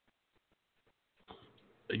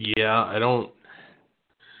 Yeah, I don't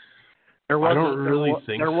really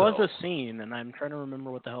think there was a scene, and I'm trying to remember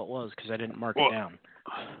what the hell it was because I didn't mark it down.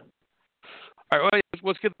 All right,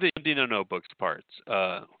 let's get the Empty No Notebooks parts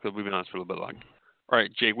because we've been on this for a little bit long. All right,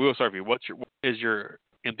 Jake, we will start with you. What is your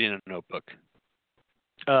Empty No Notebook?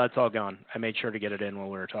 It's all gone. I made sure to get it in while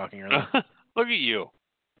we were talking earlier. Look at you.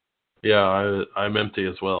 Yeah, I'm empty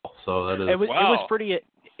as well. So that is. It was wow.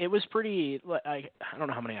 It was pretty. I don't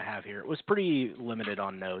know how many I have here. It was pretty limited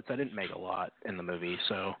on notes. I didn't make a lot in the movie,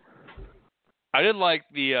 so. I did like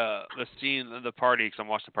the scene of the party because I'm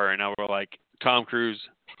watching the party right now where like Tom Cruise,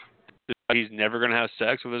 he's never gonna have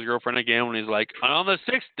sex with his girlfriend again. When he's like, on the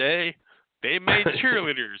 6th day, they made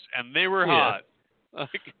cheerleaders and they were hot.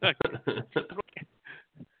 Like,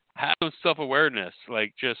 have some self-awareness,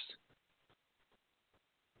 like just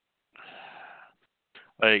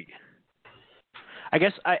like. I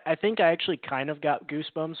guess I think I actually kind of got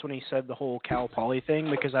goosebumps when he said the whole Cal Poly thing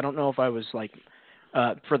because I don't know if I was like.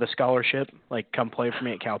 For the scholarship, like come play for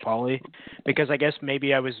me at Cal Poly, because I guess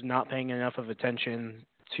maybe I was not paying enough of attention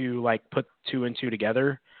to like put 2 and 2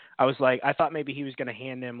 together. I thought maybe he was going to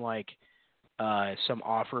hand him like some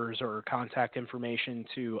offers or contact information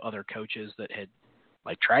to other coaches that had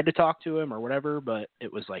like tried to talk to him or whatever, but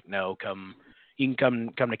it was like, no, you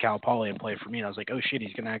can come to Cal Poly and play for me. And I was like, oh shit,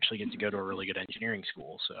 he's going to actually get to go to a really good engineering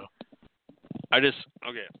school. So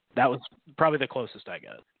that was probably the closest I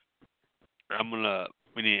got.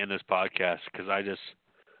 We need to end this podcast because I just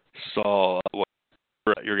saw what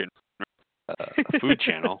you're getting a food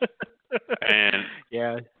channel, and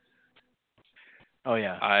yeah,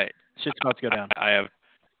 shit's about to go down. I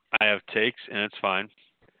have takes, and it's fine.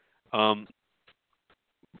 Let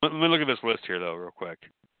me look at this list here though, real quick.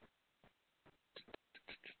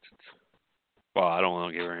 Well, I don't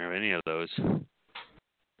want to get rid of any of those.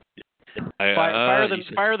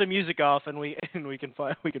 Fire the music off, and we can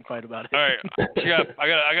fight about it. All right,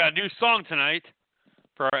 I got a new song tonight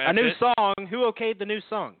for our exit. A new song. Who okayed the new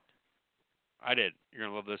song? I did. You're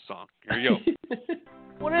gonna love this song. Here you go.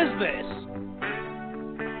 What is this?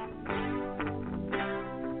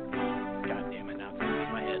 God damn it! Now it's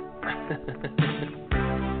in my head.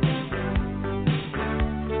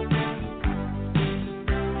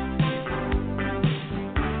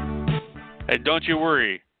 Hey, don't you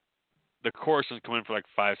worry. The chorus is coming for like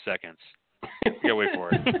 5 seconds. You gotta wait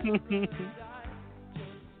for it.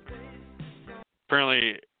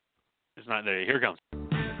 Apparently, it's not there. Here it comes.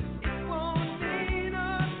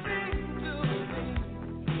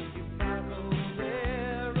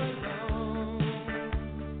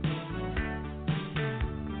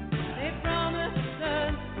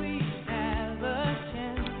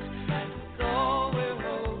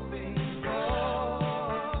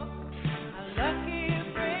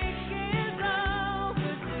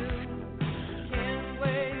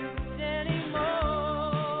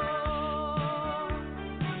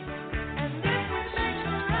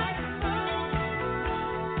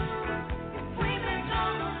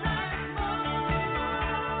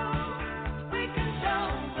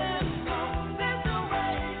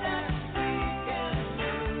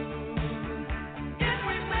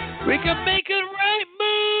 We can make it right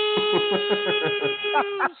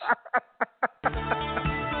moves.